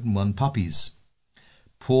 101 puppies.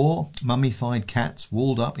 Poor mummified cats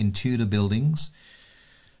walled up in Tudor buildings,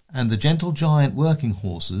 and the gentle giant working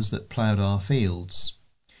horses that ploughed our fields.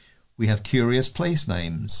 We have curious place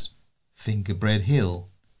names: Fingerbread Hill,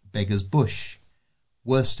 Beggar's Bush,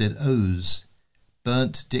 Worsted Ouse,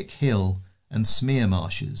 Burnt Dick Hill, and Smear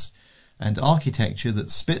Marshes, and architecture that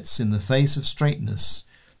spits in the face of straightness,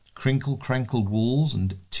 crinkle-crankled walls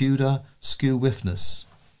and Tudor skew-whiffness.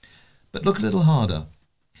 But look a little harder.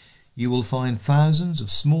 You will find thousands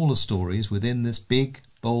of smaller stories within this big,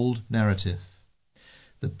 bold narrative.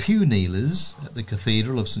 The pew kneelers at the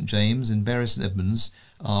Cathedral of St James in Bury St Edmunds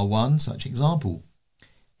are one such example.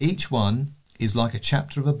 Each one is like a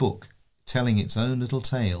chapter of a book, telling its own little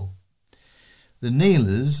tale. The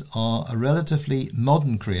kneelers are a relatively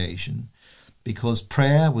modern creation because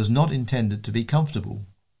prayer was not intended to be comfortable.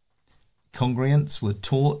 Congregants were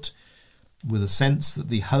taught with a sense that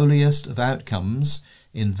the holiest of outcomes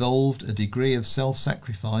involved a degree of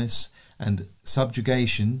self-sacrifice and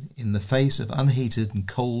subjugation in the face of unheated and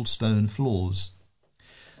cold stone floors.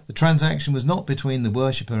 The transaction was not between the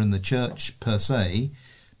worshipper and the church per se,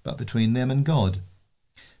 but between them and God.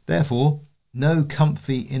 Therefore, no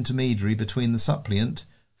comfy intermediary between the suppliant,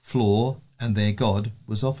 floor, and their God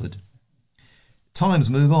was offered. Times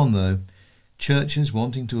move on, though. Churches,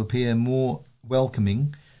 wanting to appear more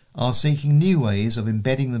welcoming, are seeking new ways of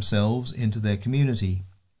embedding themselves into their community.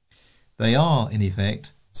 They are, in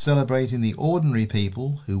effect, celebrating the ordinary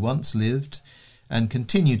people who once lived and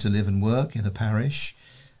continue to live and work in a parish,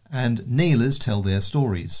 and kneelers tell their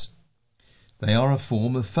stories. They are a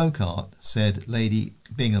form of folk art, said Lady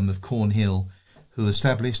Bingham of Cornhill, who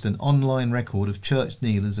established an online record of church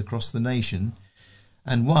kneelers across the nation,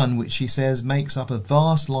 and one which she says makes up a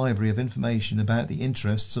vast library of information about the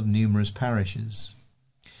interests of numerous parishes.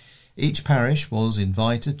 Each parish was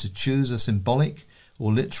invited to choose a symbolic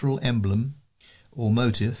or literal emblem or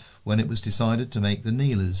motif when it was decided to make the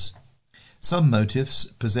kneelers. Some motifs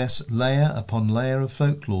possess layer upon layer of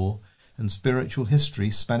folklore and spiritual history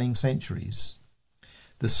spanning centuries.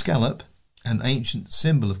 The scallop, an ancient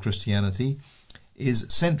symbol of Christianity, is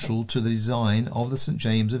central to the design of the St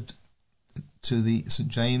James of to the St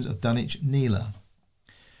James of Dunwich Neela.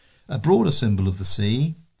 A broader symbol of the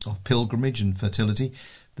sea, of pilgrimage and fertility,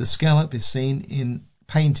 the scallop is seen in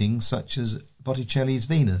paintings such as Botticelli's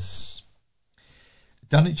Venus.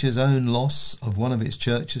 Dunwich's own loss of one of its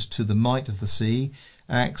churches to the might of the sea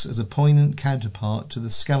acts as a poignant counterpart to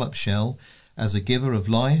the scallop shell as a giver of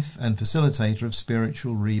life and facilitator of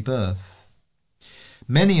spiritual rebirth.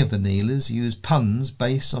 Many of the Neelas use puns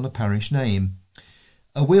based on a parish name.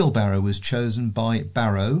 A wheelbarrow was chosen by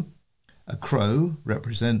Barrow. A crow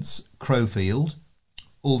represents Crowfield,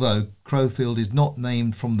 although Crowfield is not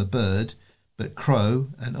named from the bird, but crow,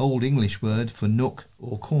 an Old English word for nook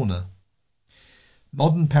or corner.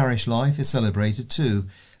 Modern parish life is celebrated too.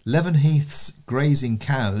 Levenheath's grazing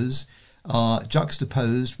cows are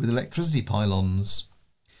juxtaposed with electricity pylons.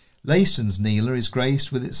 Leiston's Neela is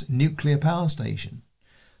graced with its nuclear power station,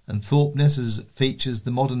 and Thorpeness features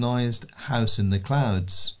the modernised house in the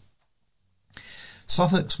clouds.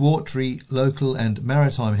 Suffolk's watery, local and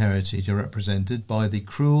maritime heritage are represented by the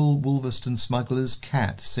cruel Wolverston smuggler's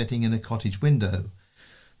cat sitting in a cottage window,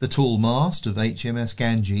 the tall mast of HMS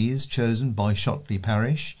Ganges chosen by Shotley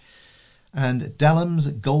Parish, and Dalham's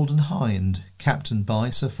Golden Hind, captained by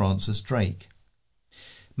Sir Francis Drake.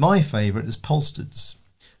 My favourite is Polstead's,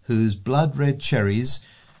 whose blood-red cherries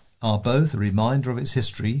are both a reminder of its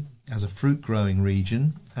history as a fruit-growing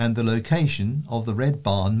region and the location of the Red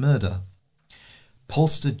Barn murder.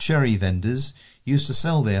 Polstead cherry vendors used to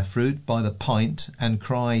sell their fruit by the pint and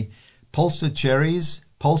cry, Polstead cherries,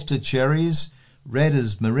 red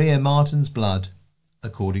as Maria Martin's blood,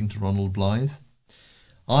 according to Ronald Blythe.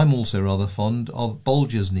 I'm also rather fond of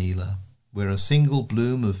Bolger's Neela, where a single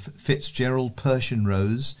bloom of Fitzgerald Persian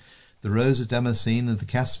rose, the rose of Damascene of the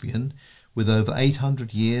Caspian, with over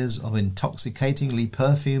 800 years of intoxicatingly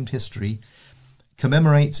perfumed history,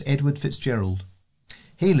 commemorates Edward Fitzgerald.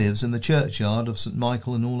 He lives in the churchyard of St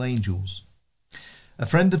Michael and All Angels. A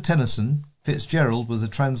friend of Tennyson, Fitzgerald was a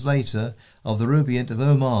translator of the Rubaiyat of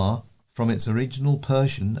Omar from its original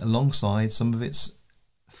Persian alongside some of its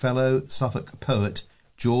fellow Suffolk poet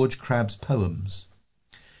George Crabbe's poems.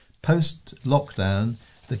 Post-lockdown,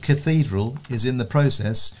 the cathedral is in the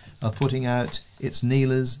process of putting out its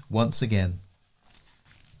Neelas once again.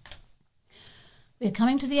 We are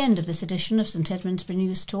coming to the end of this edition of St Edmundsbury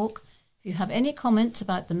News Talk. If you have any comments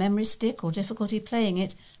about the memory stick or difficulty playing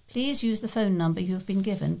it, please use the phone number you have been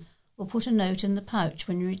given or put a note in the pouch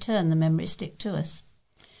when you return the memory stick to us.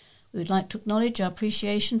 We would like to acknowledge our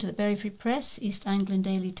appreciation to the Bury Free Press, East Anglian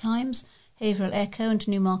Daily Times, Haverhill Echo and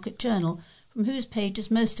Newmarket Journal, from whose pages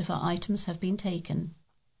most of our items have been taken.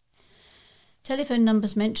 Telephone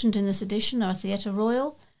numbers mentioned in this edition are Theatre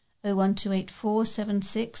Royal 01284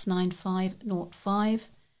 769505,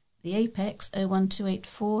 the Apex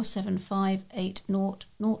 01284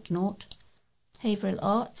 7588000, Haverhill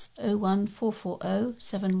Arts 01440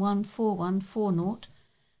 714140,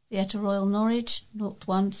 Theatre Royal Norwich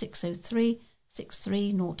 01603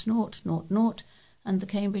 630000, and the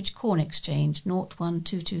Cambridge Corn Exchange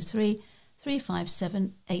 01223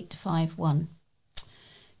 357 851.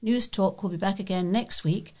 News Talk will be back again next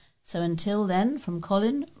week, so until then, from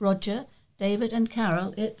Colin, Roger, David and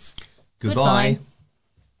Carol, it's goodbye.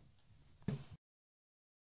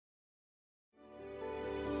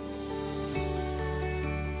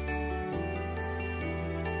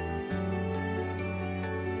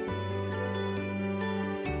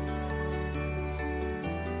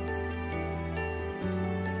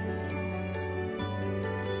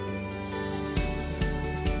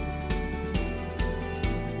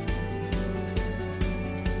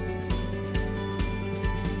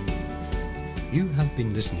 You have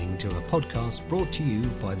been listening to a podcast brought to you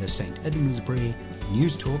by the St Edmundsbury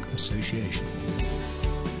News Talk Association.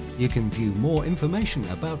 You can view more information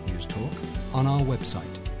about News Talk on our website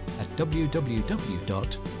at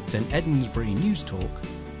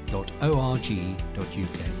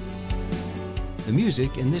www.stedmundsburynewstalk.org.uk. The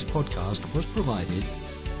music in this podcast was provided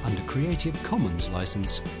under Creative Commons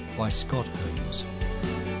license by Scott Holmes.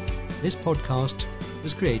 This podcast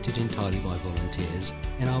was created entirely by volunteers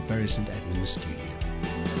in our Bury St Edmunds studio.